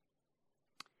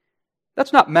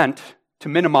 That's not meant to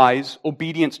minimize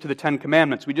obedience to the Ten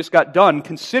Commandments. We just got done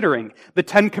considering the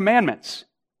Ten Commandments.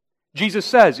 Jesus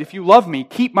says, if you love me,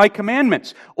 keep my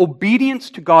commandments. Obedience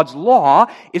to God's law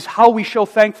is how we show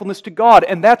thankfulness to God,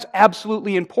 and that's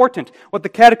absolutely important. What the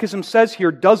Catechism says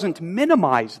here doesn't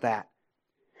minimize that.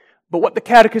 But what the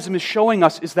Catechism is showing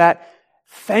us is that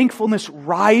thankfulness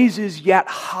rises yet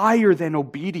higher than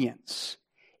obedience.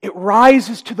 It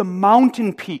rises to the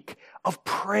mountain peak of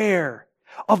prayer,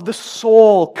 of the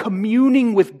soul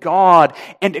communing with God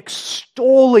and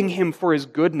extolling Him for His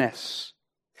goodness.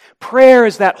 Prayer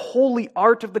is that holy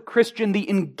art of the Christian, the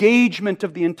engagement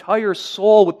of the entire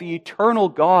soul with the eternal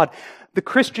God. The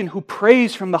Christian who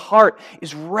prays from the heart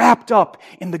is wrapped up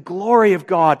in the glory of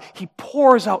God. He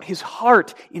pours out his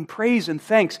heart in praise and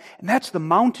thanks, and that's the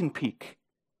mountain peak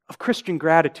of Christian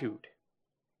gratitude.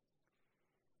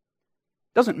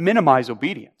 It doesn't minimize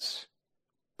obedience.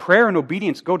 Prayer and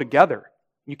obedience go together.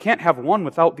 You can't have one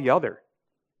without the other.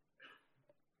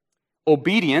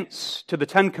 Obedience to the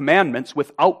Ten Commandments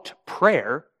without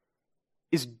prayer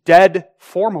is dead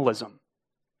formalism.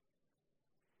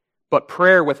 But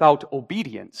prayer without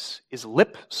obedience is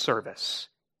lip service.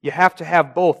 You have to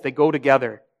have both. They go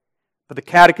together. But the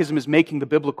Catechism is making the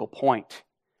biblical point.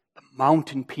 The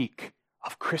mountain peak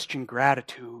of Christian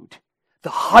gratitude,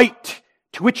 the height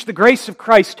to which the grace of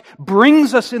Christ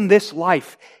brings us in this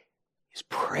life, is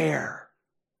prayer.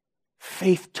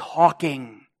 Faith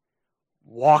talking,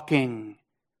 walking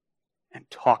and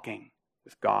talking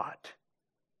with God.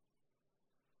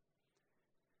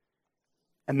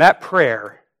 And that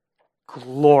prayer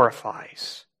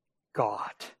glorifies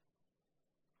God.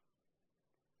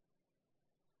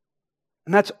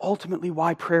 And that's ultimately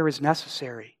why prayer is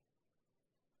necessary.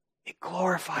 It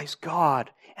glorifies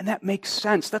God. And that makes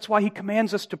sense. That's why He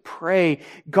commands us to pray.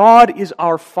 God is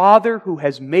our Father who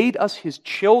has made us His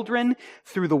children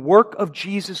through the work of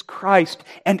Jesus Christ.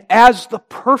 And as the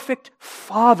perfect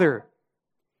Father,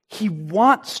 He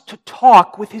wants to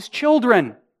talk with His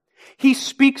children. He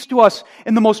speaks to us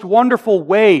in the most wonderful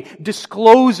way,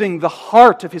 disclosing the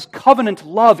heart of His covenant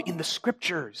love in the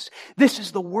Scriptures. This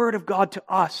is the Word of God to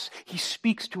us. He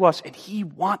speaks to us and He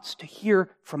wants to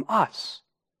hear from us.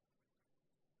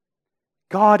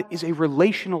 God is a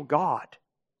relational God.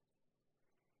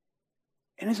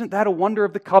 And isn't that a wonder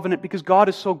of the covenant? Because God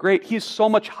is so great. He is so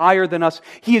much higher than us.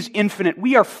 He is infinite.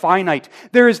 We are finite.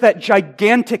 There is that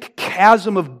gigantic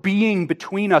chasm of being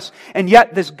between us. And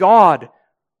yet this God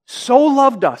so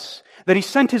loved us that He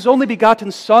sent His only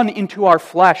begotten Son into our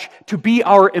flesh to be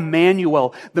our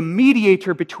Emmanuel, the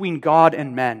mediator between God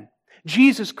and men.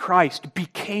 Jesus Christ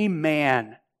became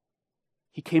man.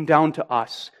 He came down to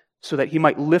us so that He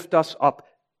might lift us up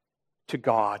to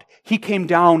God. He came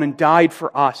down and died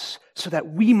for us so that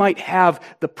we might have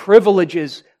the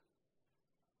privileges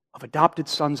of adopted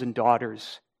sons and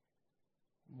daughters,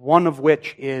 one of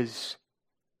which is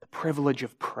the privilege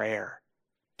of prayer,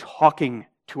 talking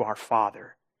to our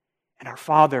Father. And our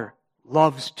Father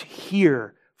loves to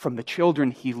hear from the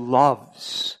children He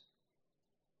loves.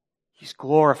 He's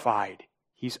glorified.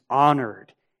 He's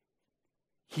honored.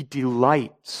 He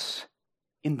delights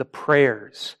in the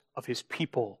prayers of His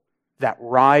people that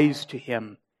rise to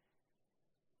Him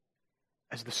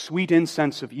as the sweet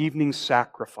incense of evening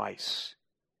sacrifice,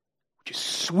 which is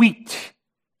sweet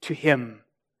to Him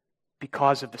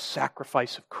because of the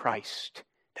sacrifice of Christ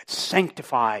that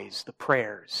sanctifies the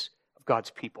prayers of God's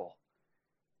people.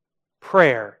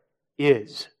 Prayer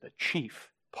is the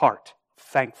chief part of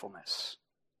thankfulness.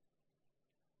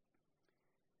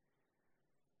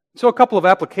 So a couple of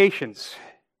applications.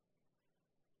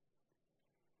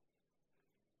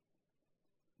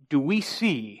 Do we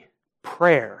see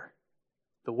prayer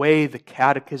the way the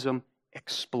Catechism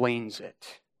explains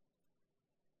it?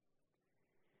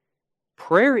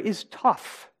 Prayer is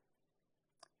tough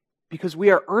because we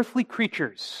are earthly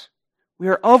creatures. We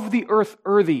are of the earth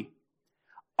earthy.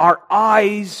 Our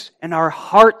eyes and our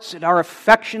hearts and our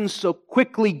affections so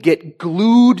quickly get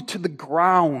glued to the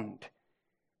ground.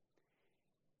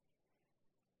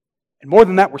 And more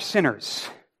than that, we're sinners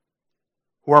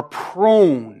who are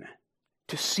prone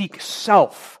to seek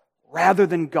self rather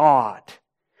than God,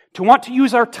 to want to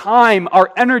use our time,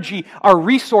 our energy, our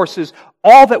resources,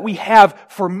 all that we have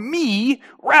for me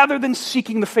rather than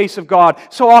seeking the face of God.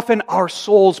 So often our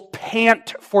souls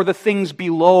pant for the things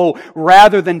below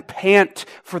rather than pant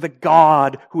for the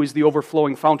God who is the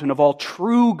overflowing fountain of all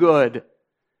true good.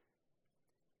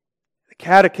 The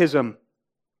Catechism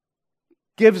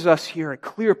gives us here a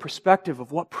clear perspective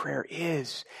of what prayer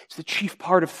is. It's the chief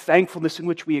part of thankfulness in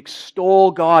which we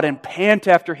extol God and pant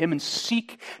after Him and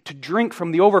seek to drink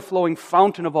from the overflowing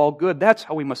fountain of all good. That's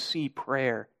how we must see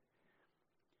prayer.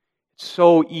 It's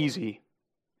so easy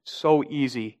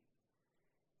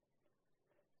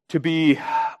to be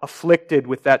afflicted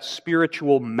with that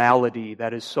spiritual malady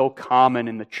that is so common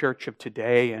in the church of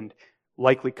today and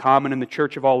likely common in the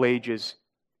church of all ages.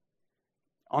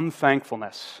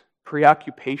 Unthankfulness.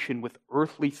 Preoccupation with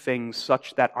earthly things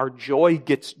such that our joy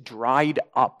gets dried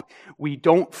up. We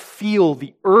don't feel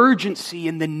the urgency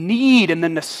and the need and the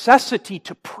necessity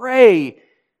to pray.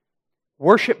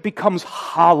 Worship becomes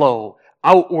hollow,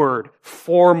 outward,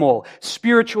 formal.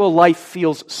 Spiritual life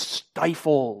feels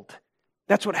stifled.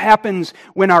 That's what happens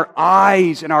when our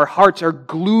eyes and our hearts are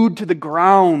glued to the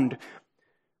ground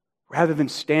rather than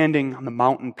standing on the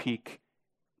mountain peak,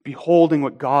 beholding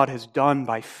what God has done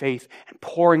by faith and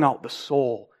pouring out the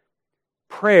soul.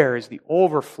 Prayer is the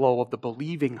overflow of the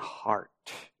believing heart,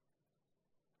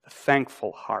 the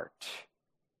thankful heart.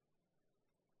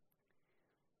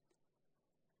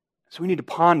 So we need to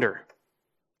ponder.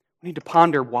 We need to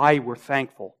ponder why we're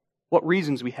thankful, what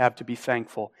reasons we have to be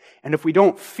thankful. And if we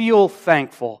don't feel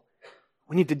thankful,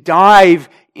 we need to dive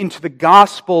into the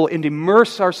gospel and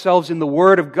immerse ourselves in the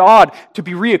Word of God to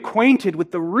be reacquainted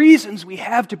with the reasons we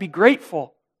have to be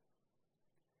grateful.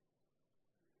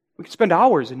 We could spend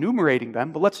hours enumerating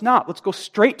them, but let's not. Let's go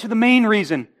straight to the main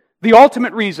reason, the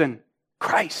ultimate reason,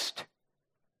 Christ.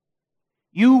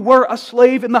 You were a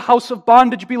slave in the house of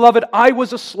bondage, beloved. I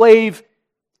was a slave,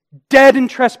 dead in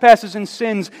trespasses and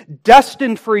sins,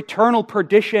 destined for eternal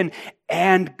perdition,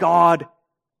 and God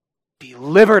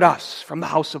delivered us from the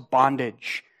house of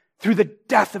bondage through the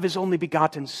death of His only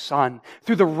begotten Son,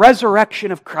 through the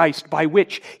resurrection of Christ by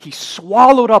which He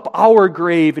swallowed up our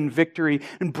grave in victory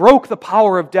and broke the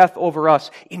power of death over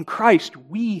us. In Christ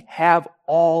we have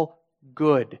all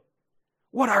good.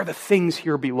 What are the things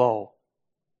here below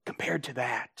compared to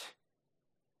that?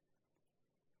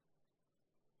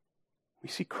 We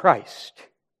see Christ,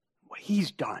 what He's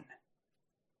done.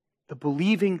 The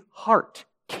believing heart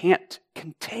can't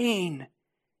contain.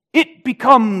 It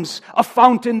becomes a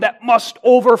fountain that must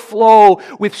overflow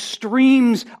with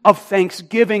streams of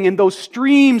thanksgiving, and those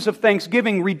streams of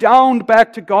thanksgiving redound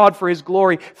back to God for His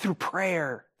glory through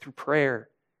prayer.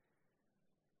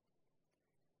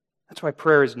 That's why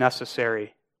prayer is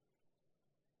necessary.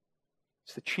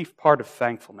 It's the chief part of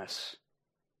thankfulness.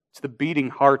 It's the beating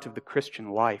heart of the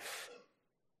Christian life.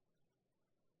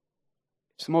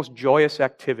 It's the most joyous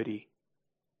activity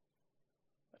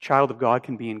a child of God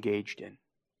can be engaged in.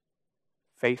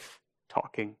 Faith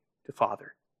talking to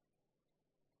Father.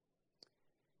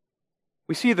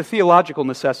 We see the theological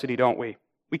necessity, don't we?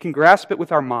 We can grasp it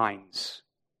with our minds.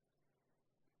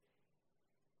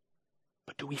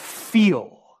 But do we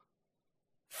feel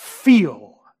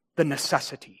the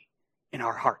necessity in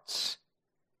our hearts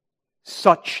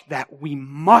such that we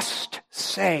must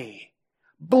say,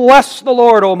 Bless the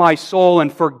Lord, O my soul,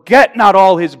 and forget not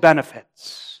all His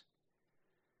benefits.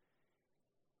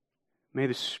 May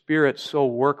the Spirit so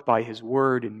work by His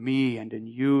Word in me and in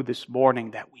you this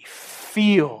morning that we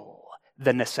feel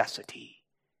the necessity.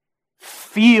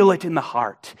 Feel it in the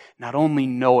heart, not only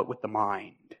know it with the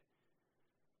mind.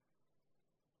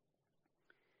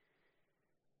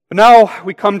 But now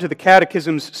we come to the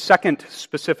Catechism's second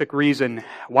specific reason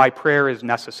why prayer is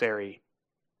necessary.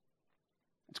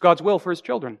 It's God's will for His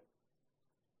children.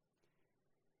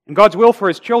 And God's will for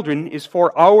His children is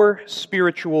for our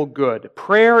spiritual good.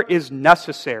 Prayer is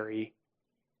necessary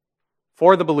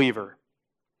for the believer.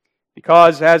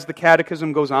 Because, as the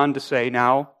Catechism goes on to say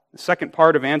now, the second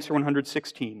part of Answer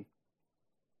 116,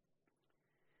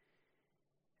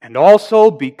 and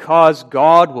also because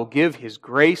God will give His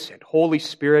grace and Holy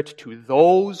Spirit to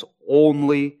those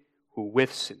only who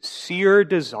with sincere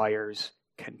desires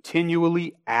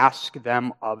continually ask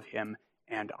them of Him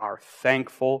and are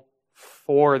thankful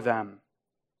for them.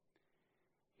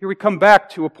 Here we come back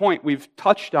to a point we've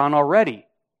touched on already.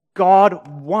 God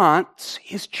wants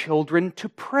His children to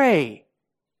pray.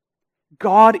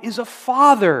 God is a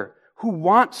Father who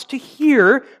wants to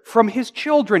hear from His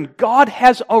children. God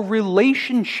has a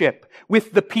relationship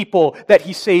with the people that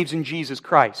He saves in Jesus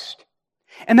Christ.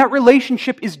 And that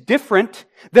relationship is different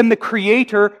than the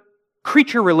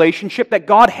creator-creature relationship that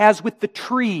God has with the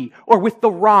tree or with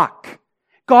the rock.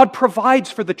 God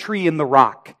provides for the tree and the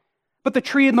rock, but the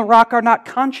tree and the rock are not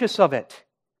conscious of it.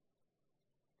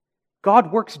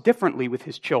 God works differently with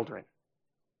His children.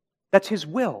 That's His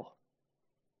will.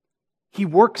 He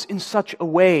works in such a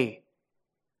way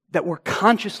that we're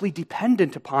consciously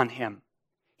dependent upon Him.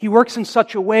 He works in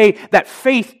such a way that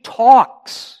faith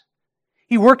talks.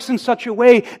 He works in such a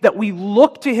way that we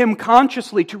look to Him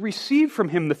consciously to receive from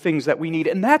Him the things that we need.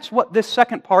 And that's what this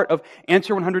second part of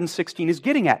Answer 116 is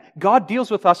getting at. God deals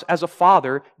with us as a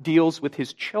father deals with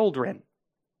His children.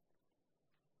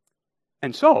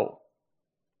 And so,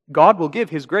 God will give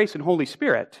His grace and Holy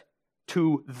Spirit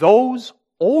to those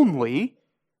only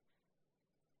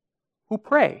who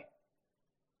pray.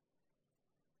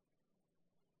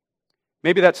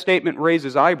 Maybe that statement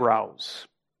raises eyebrows.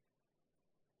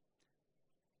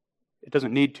 It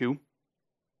doesn't need to.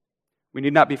 We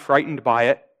need not be frightened by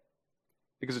it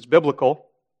because it's biblical.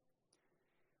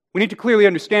 We need to clearly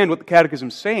understand what the Catechism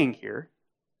is saying here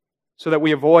so that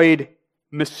we avoid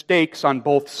mistakes on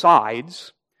both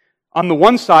sides. On the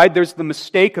one side, there's the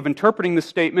mistake of interpreting the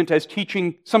statement as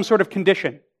teaching some sort of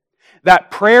condition. That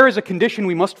prayer is a condition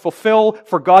we must fulfill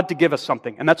for God to give us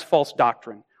something, and that's false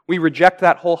doctrine. We reject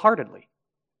that wholeheartedly.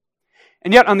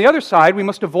 And yet, on the other side, we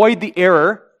must avoid the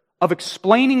error of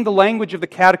explaining the language of the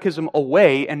Catechism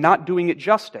away and not doing it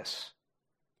justice.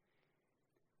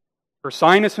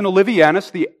 Ursinus and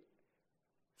Olivianus, the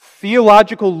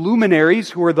theological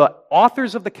luminaries who are the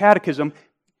authors of the Catechism,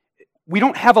 we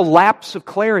don't have a lapse of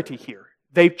clarity here.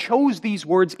 They chose these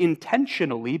words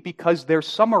intentionally because they're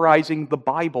summarizing the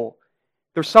Bible.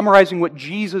 They're summarizing what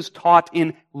Jesus taught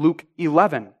in Luke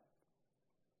 11.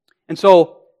 And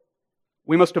so,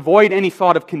 we must avoid any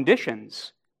thought of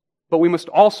conditions, but we must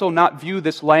also not view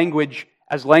this language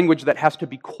as language that has to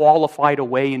be qualified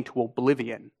away into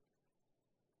oblivion.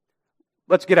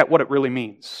 Let's get at what it really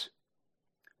means.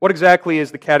 What exactly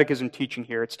is the Catechism teaching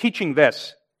here? It's teaching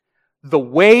this: the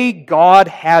way God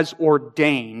has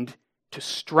ordained to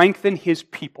strengthen His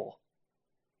people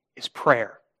is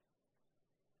prayer.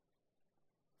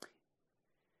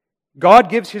 God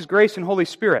gives His grace and Holy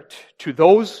Spirit to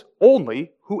those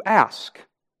only who ask.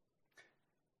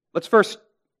 Let's first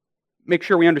make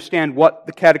sure we understand what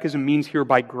the Catechism means here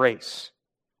by grace.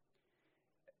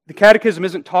 The Catechism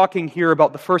isn't talking here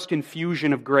about the first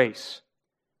infusion of grace,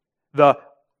 the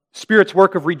Spirit's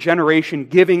work of regeneration,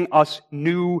 giving us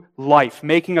new life,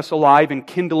 making us alive and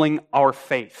kindling our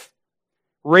faith,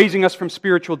 raising us from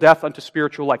spiritual death unto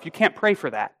spiritual life. You can't pray for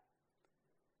that.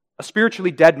 A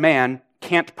spiritually dead man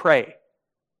can't pray.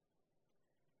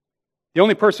 The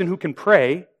only person who can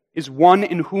pray is one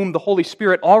in whom the Holy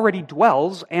Spirit already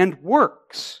dwells and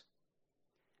works.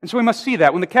 And so we must see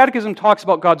that. When the Catechism talks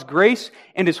about God's grace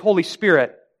and His Holy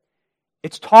Spirit,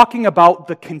 it's talking about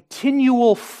the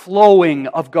continual flowing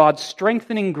of God's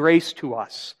strengthening grace to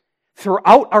us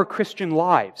throughout our Christian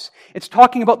lives. It's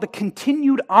talking about the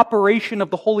continued operation of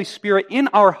the Holy Spirit in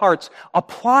our hearts,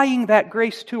 applying that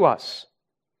grace to us.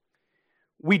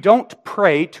 We don't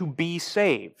pray to be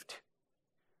saved.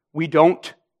 We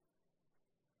don't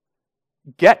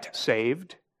get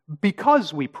saved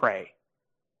because we pray.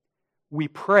 We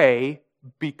pray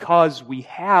because we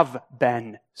have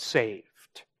been saved.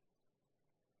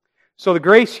 So the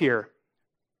grace here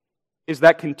is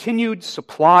that continued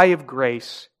supply of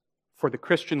grace for the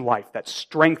Christian life that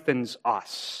strengthens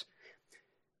us.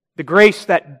 The grace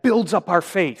that builds up our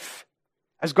faith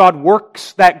as God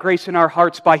works that grace in our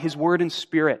hearts by His Word and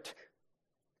Spirit.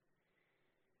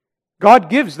 God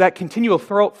gives that continual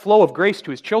flow of grace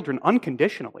to His children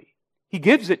unconditionally. He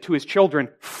gives it to His children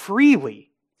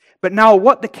freely. But now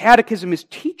what the Catechism is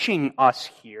teaching us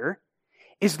here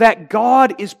is that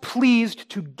God is pleased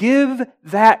to give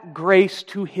that grace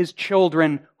to His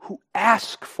children who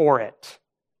ask for it.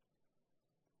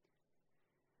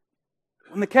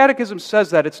 When the Catechism says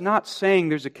that, it's not saying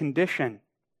there's a condition.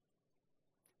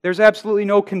 There's absolutely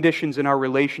no conditions in our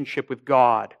relationship with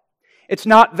God. It's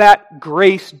not that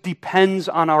grace depends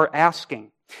on our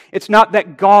asking. It's not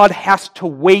that God has to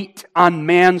wait on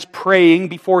man's praying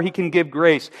before He can give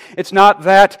grace. It's not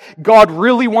that God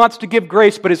really wants to give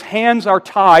grace, but His hands are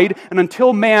tied, and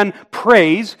until man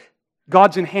prays,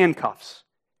 God's in handcuffs.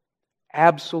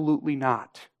 Absolutely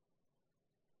not.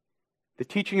 The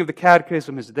teaching of the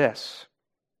Catechism is this: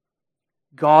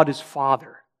 God is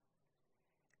Father,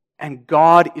 and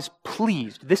God is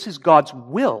pleased. This is God's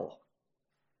will.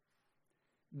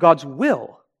 God's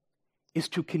will is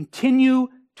to continue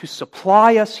to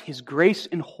supply us His grace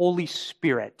and Holy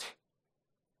Spirit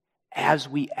as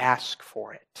we ask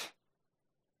for it.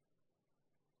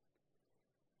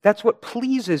 That's what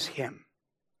pleases Him.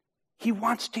 He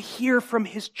wants to hear from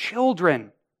His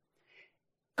children.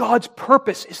 God's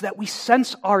purpose is that we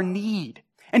sense our need,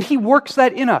 and He works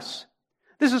that in us.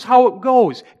 This is how it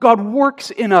goes. God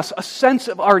works in us a sense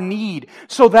of our need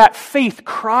so that faith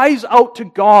cries out to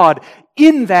God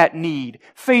in that need.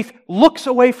 Faith looks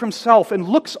away from self and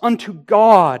looks unto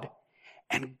God.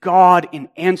 And God, in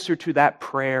answer to that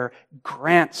prayer,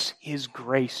 grants His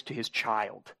grace to His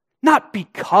child. Not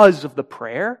because of the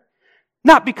prayer,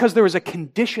 not because there was a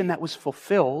condition that was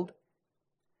fulfilled,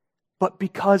 but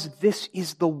because this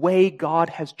is the way God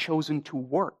has chosen to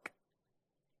work.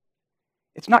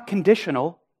 It's not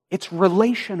conditional, it's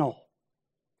relational.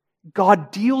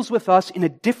 God deals with us in a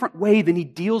different way than He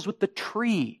deals with the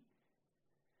tree.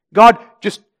 God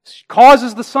just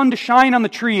causes the sun to shine on the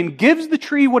tree and gives the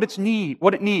tree what it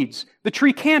needs. The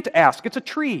tree can't ask. It's a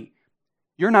tree.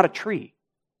 You're not a tree.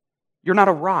 You're not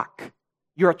a rock.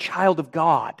 You're a child of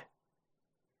God.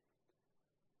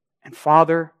 And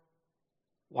Father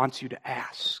wants you to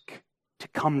ask, to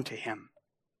come to Him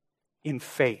in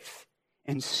faith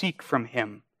and seek from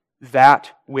Him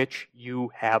that which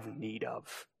you have need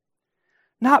of.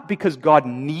 Not because God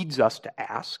needs us to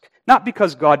ask, not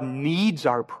because God needs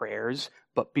our prayers,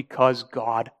 but because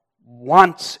God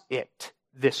wants it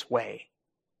this way.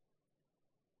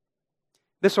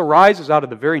 This arises out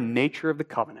of the very nature of the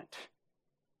covenant.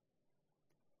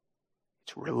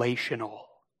 It's relational,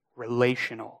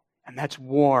 and that's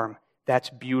warm,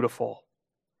 that's beautiful.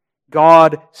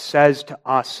 God says to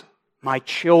us, my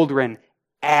children,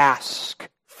 ask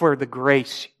for the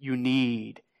grace you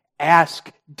need.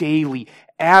 Ask daily,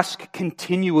 ask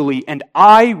continually, and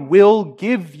I will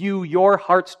give you your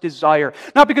heart's desire.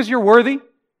 Not because you're worthy,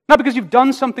 not because you've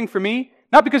done something for me,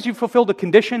 not because you've fulfilled a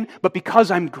condition, but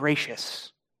because I'm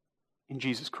gracious in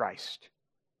Jesus Christ.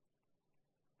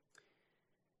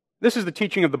 This is the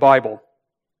teaching of the Bible.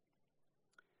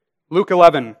 Luke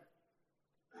 11.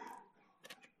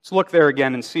 Let's look there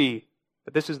again and see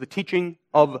that this is the teaching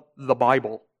of the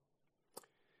Bible.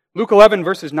 Luke 11,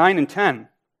 verses 9 and 10.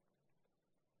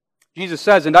 Jesus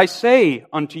says, "And I say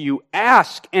unto you,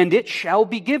 ask, and it shall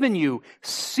be given you.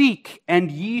 Seek, and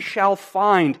ye shall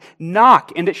find.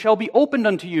 Knock, and it shall be opened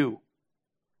unto you."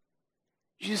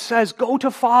 Jesus says, go to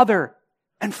Father,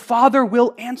 and Father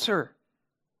will answer.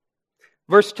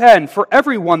 Verse 10, "For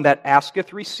everyone that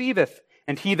asketh receiveth,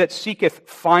 and he that seeketh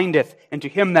findeth, and to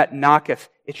him that knocketh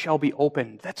it shall be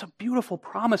opened." That's a beautiful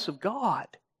promise of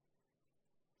God.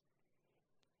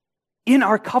 In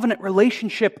our covenant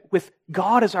relationship with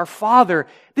God as our Father,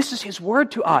 this is His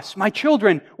word to us. My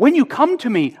children, when you come to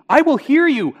me, I will hear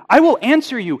you, I will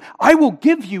answer you, I will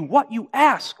give you what you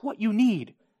ask, what you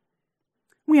need.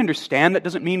 We understand that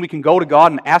doesn't mean we can go to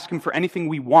God and ask Him for anything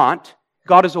we want.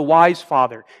 God is a wise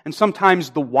Father, and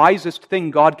sometimes the wisest thing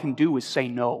God can do is say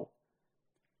no,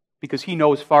 because He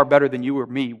knows far better than you or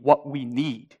me what we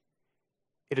need.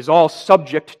 It is all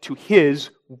subject to His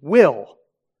will.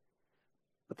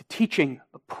 But the teaching,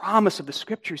 the promise of the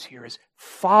Scriptures here is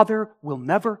Father will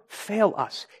never fail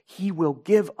us. He will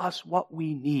give us what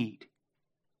we need.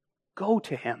 Go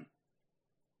to Him.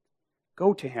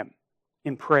 Go to Him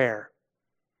in prayer.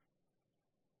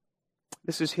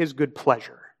 This is His good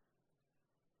pleasure.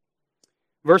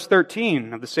 Verse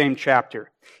 13 of the same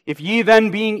chapter. If ye then,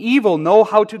 being evil, know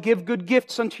how to give good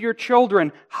gifts unto your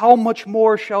children, how much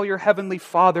more shall your heavenly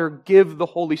Father give the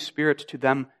Holy Spirit to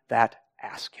them that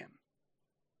ask Him?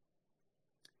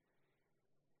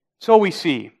 So we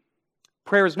see,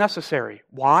 prayer is necessary.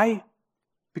 Why?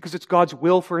 Because it's God's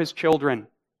will for His children.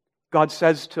 God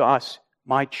says to us,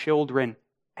 my children,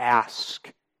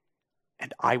 ask,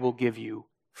 and I will give you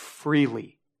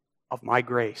freely of my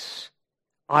grace.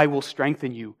 I will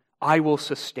strengthen you. I will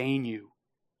sustain you.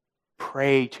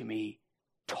 Pray to me.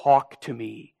 Talk to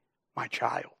me, my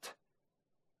child.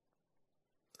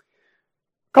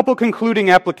 A couple concluding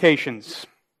applications.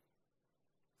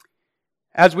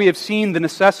 As we have seen the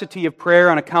necessity of prayer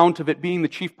on account of it being the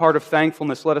chief part of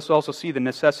thankfulness, let us also see the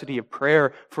necessity of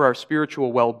prayer for our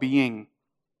spiritual well-being.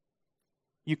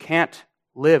 You can't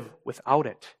live without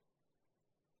it.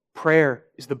 Prayer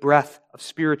is the breath of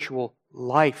spiritual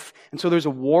life. And so there's a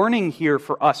warning here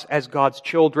for us as God's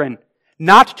children,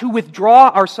 not to withdraw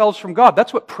ourselves from God.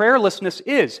 That's what prayerlessness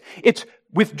is. It's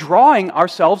withdrawing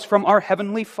ourselves from our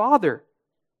Heavenly Father.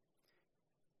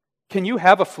 Can you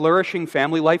have a flourishing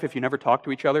family life if you never talk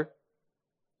to each other?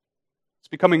 It's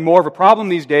becoming more of a problem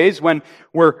these days when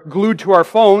we're glued to our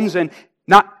phones and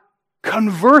not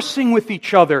conversing with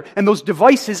each other, and those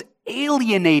devices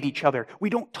alienate each other. We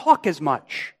don't talk as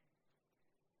much.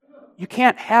 You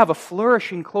can't have a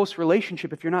flourishing, close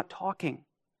relationship if you're not talking.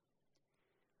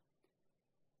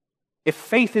 If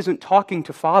faith isn't talking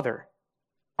to Father,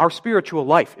 our spiritual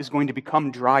life is going to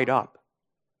become dried up.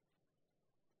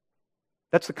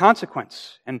 That's the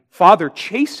consequence. And Father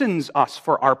chastens us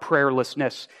for our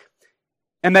prayerlessness.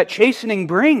 And that chastening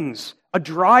brings a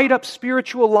dried up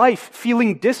spiritual life,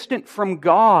 feeling distant from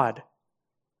God.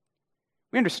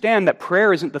 We understand that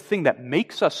prayer isn't the thing that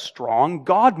makes us strong.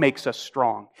 God makes us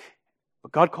strong.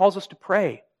 But God calls us to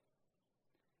pray.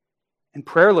 And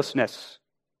prayerlessness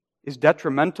is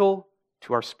detrimental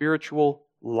to our spiritual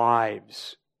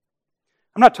lives.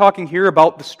 I'm not talking here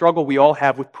about the struggle we all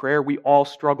have with prayer. We all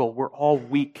struggle. We're all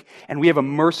weak. And we have a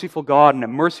merciful God and a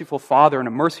merciful Father and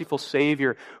a merciful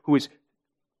Savior who is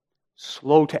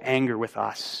slow to anger with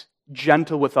us,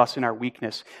 gentle with us in our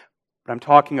weakness. But I'm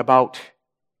talking about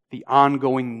the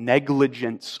ongoing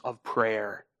negligence of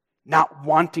prayer. Not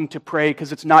wanting to pray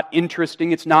because it's not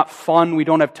interesting, it's not fun, we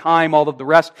don't have time, all of the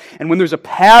rest. And when there's a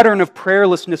pattern of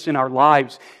prayerlessness in our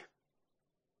lives,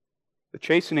 the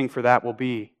chastening for that will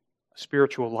be a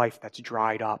spiritual life that's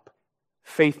dried up.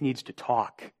 Faith needs to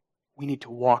talk. We need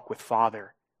to walk with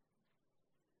Father.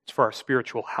 It's for our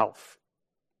spiritual health.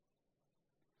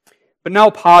 But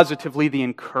now positively, the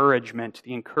encouragement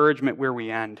where we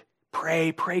end.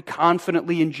 Pray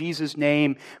confidently in Jesus'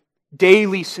 name.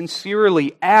 Daily,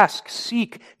 sincerely, ask,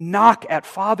 seek, knock at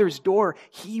Father's door.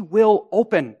 He will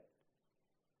open.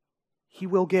 He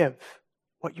will give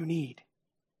what you need.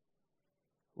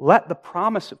 Let the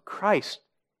promise of Christ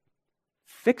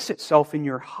fix itself in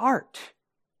your heart.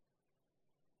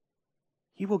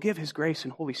 He will give His grace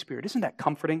and Holy Spirit. Isn't that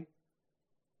comforting?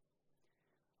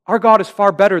 Our God is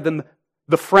far better than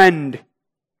the friend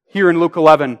here in Luke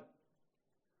 11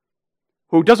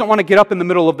 who doesn't want to get up in the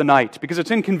middle of the night because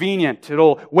it's inconvenient.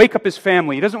 It'll wake up his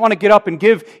family. He doesn't want to get up and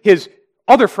give his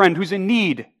other friend who's in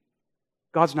need.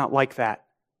 God's not like that.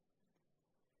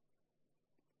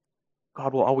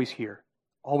 God will always hear,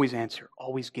 always answer,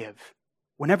 always give.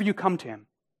 Whenever you come to Him,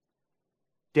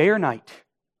 day or night,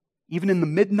 even in the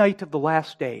midnight of the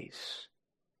last days,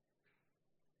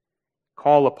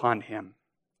 call upon Him,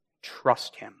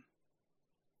 trust Him.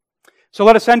 So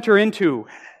let us enter into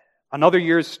another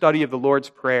year's study of the Lord's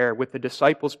Prayer with the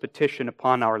disciples' petition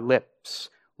upon our lips.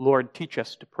 Lord, teach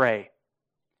us to pray,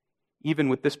 even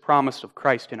with this promise of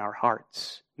Christ in our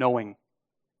hearts, knowing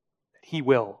that He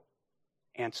will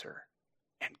answer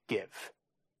and give.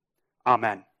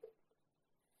 Amen.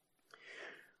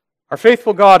 Our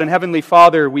faithful God and Heavenly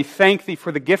Father, we thank Thee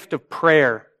for the gift of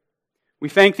prayer. We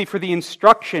thank Thee for the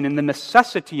instruction in the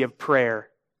necessity of prayer.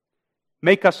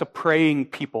 Make us a praying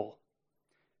people,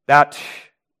 that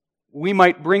we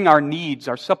might bring our needs,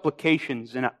 our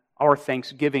supplications, and our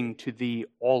thanksgiving to Thee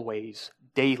always,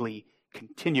 daily,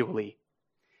 continually.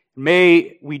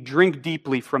 May we drink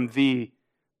deeply from Thee,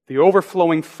 the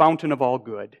overflowing fountain of all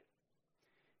good.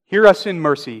 Hear us in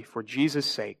mercy for Jesus'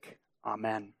 sake.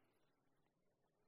 Amen.